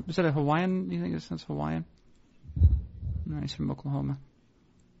 No. Is that a Hawaiian? You think that's Hawaiian? No, he's from Oklahoma.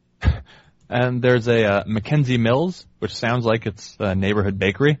 And there's a Mackenzie Mills, which sounds like it's a neighborhood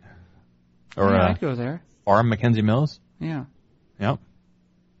bakery. Or I'd go there. Farm Mackenzie Mills. Yeah. Yep.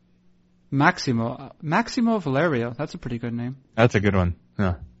 Maximo Valerio. That's a pretty good name. That's a good one.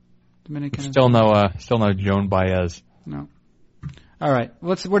 Yeah. Dominican. Still no Joan Baez. No. All right.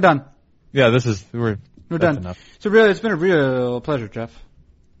 We're done. Yeah, we're done. Enough. So really, it's been a real pleasure, Jeff.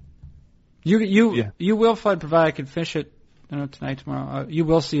 You will find, provided I can finish it. Tonight, tomorrow. You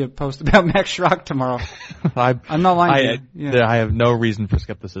will see a post about Max Schrock tomorrow. I'm not lying to you. Yeah. I have no reason for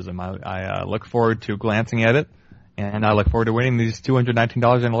skepticism. I look forward to glancing at it, and I look forward to winning these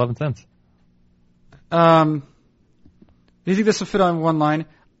 $219.11. Do you think this will fit on one line?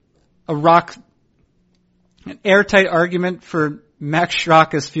 An airtight argument for Max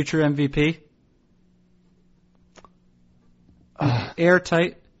Schrock as future MVP?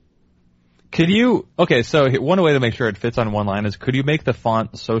 Airtight. So one way to make sure it fits on one line is, could you make the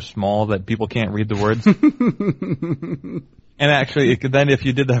font so small that people can't read the words? And actually, then if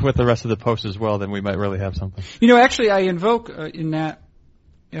you did that with the rest of the post as well, then we might really have something. Actually, I invoke in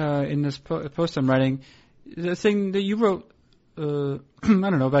this post I'm writing, the thing that you wrote, I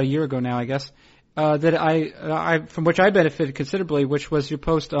don't know, about a year ago now, I guess, that I from which I benefited considerably, which was your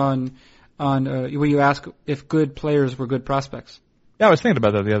post on where you ask if good players were good prospects. Yeah, I was thinking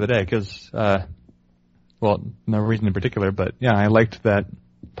about that the other day because, no reason in particular, but yeah, I liked that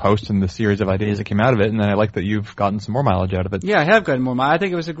post and the series of ideas that came out of it, and then I like that you've gotten some more mileage out of it. Yeah, I have gotten more mileage. I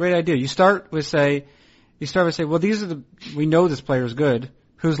think it was a great idea. You start with say, well, we know this player is good.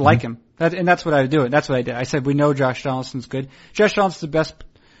 Who's like him? That's what I would do. That's what I did. I said, we know Josh Donaldson's good. Josh Donaldson's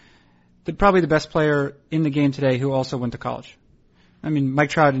probably the best player in the game today who also went to college. I mean,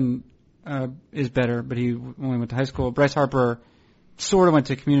 Mike Trout is better, but he only went to high school. Bryce Harper sort of went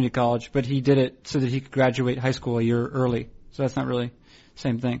to community college, but he did it so that he could graduate high school a year early. So that's not really the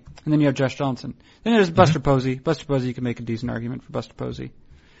same thing. And then you have Josh Donaldson. Then there's Buster Posey. Buster Posey, you can make a decent argument for Buster Posey.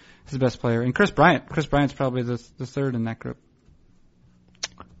 He's the best player. And Chris Bryant. Chris Bryant's probably the third in that group.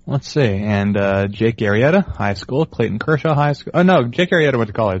 Let's see. And Jake Arrieta, high school. Clayton Kershaw, high school. Oh, no, Jake Arrieta went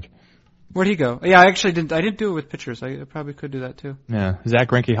to college. Where'd he go? Yeah, I didn't do it with pitchers. I probably could do that too. Yeah. Zach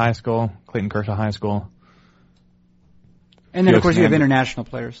Greinke, high school. Clayton Kershaw, high school. And then, of course, you have international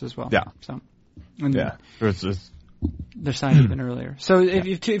players as well. Yeah. So, And Yeah. they're signed even earlier. So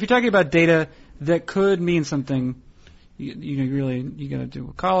if you're talking about data that could mean something, you got to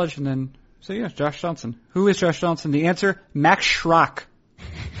do college and then. So yeah, Josh Johnson. Who is Josh Johnson? The answer: Max Schrock.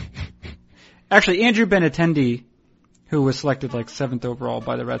 Actually, Andrew Benintendi, who was selected like 7th overall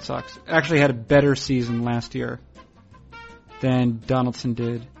by the Red Sox, actually had a better season last year than Donaldson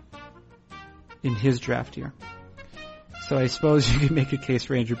did in his draft year. So I suppose you could make a case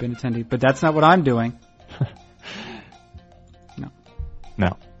for Andrew Benintendi, but that's not what I'm doing.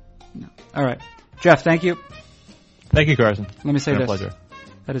 No. All right. Jeff, thank you. Thank you, Carson. Let me say this. It's been a pleasure.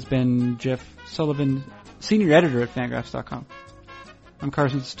 That has been Jeff Sullivan, senior editor at Fangraphs.com. I'm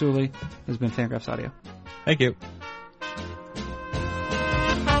Carson Stooley. This has been Fangraphs Audio. Thank you.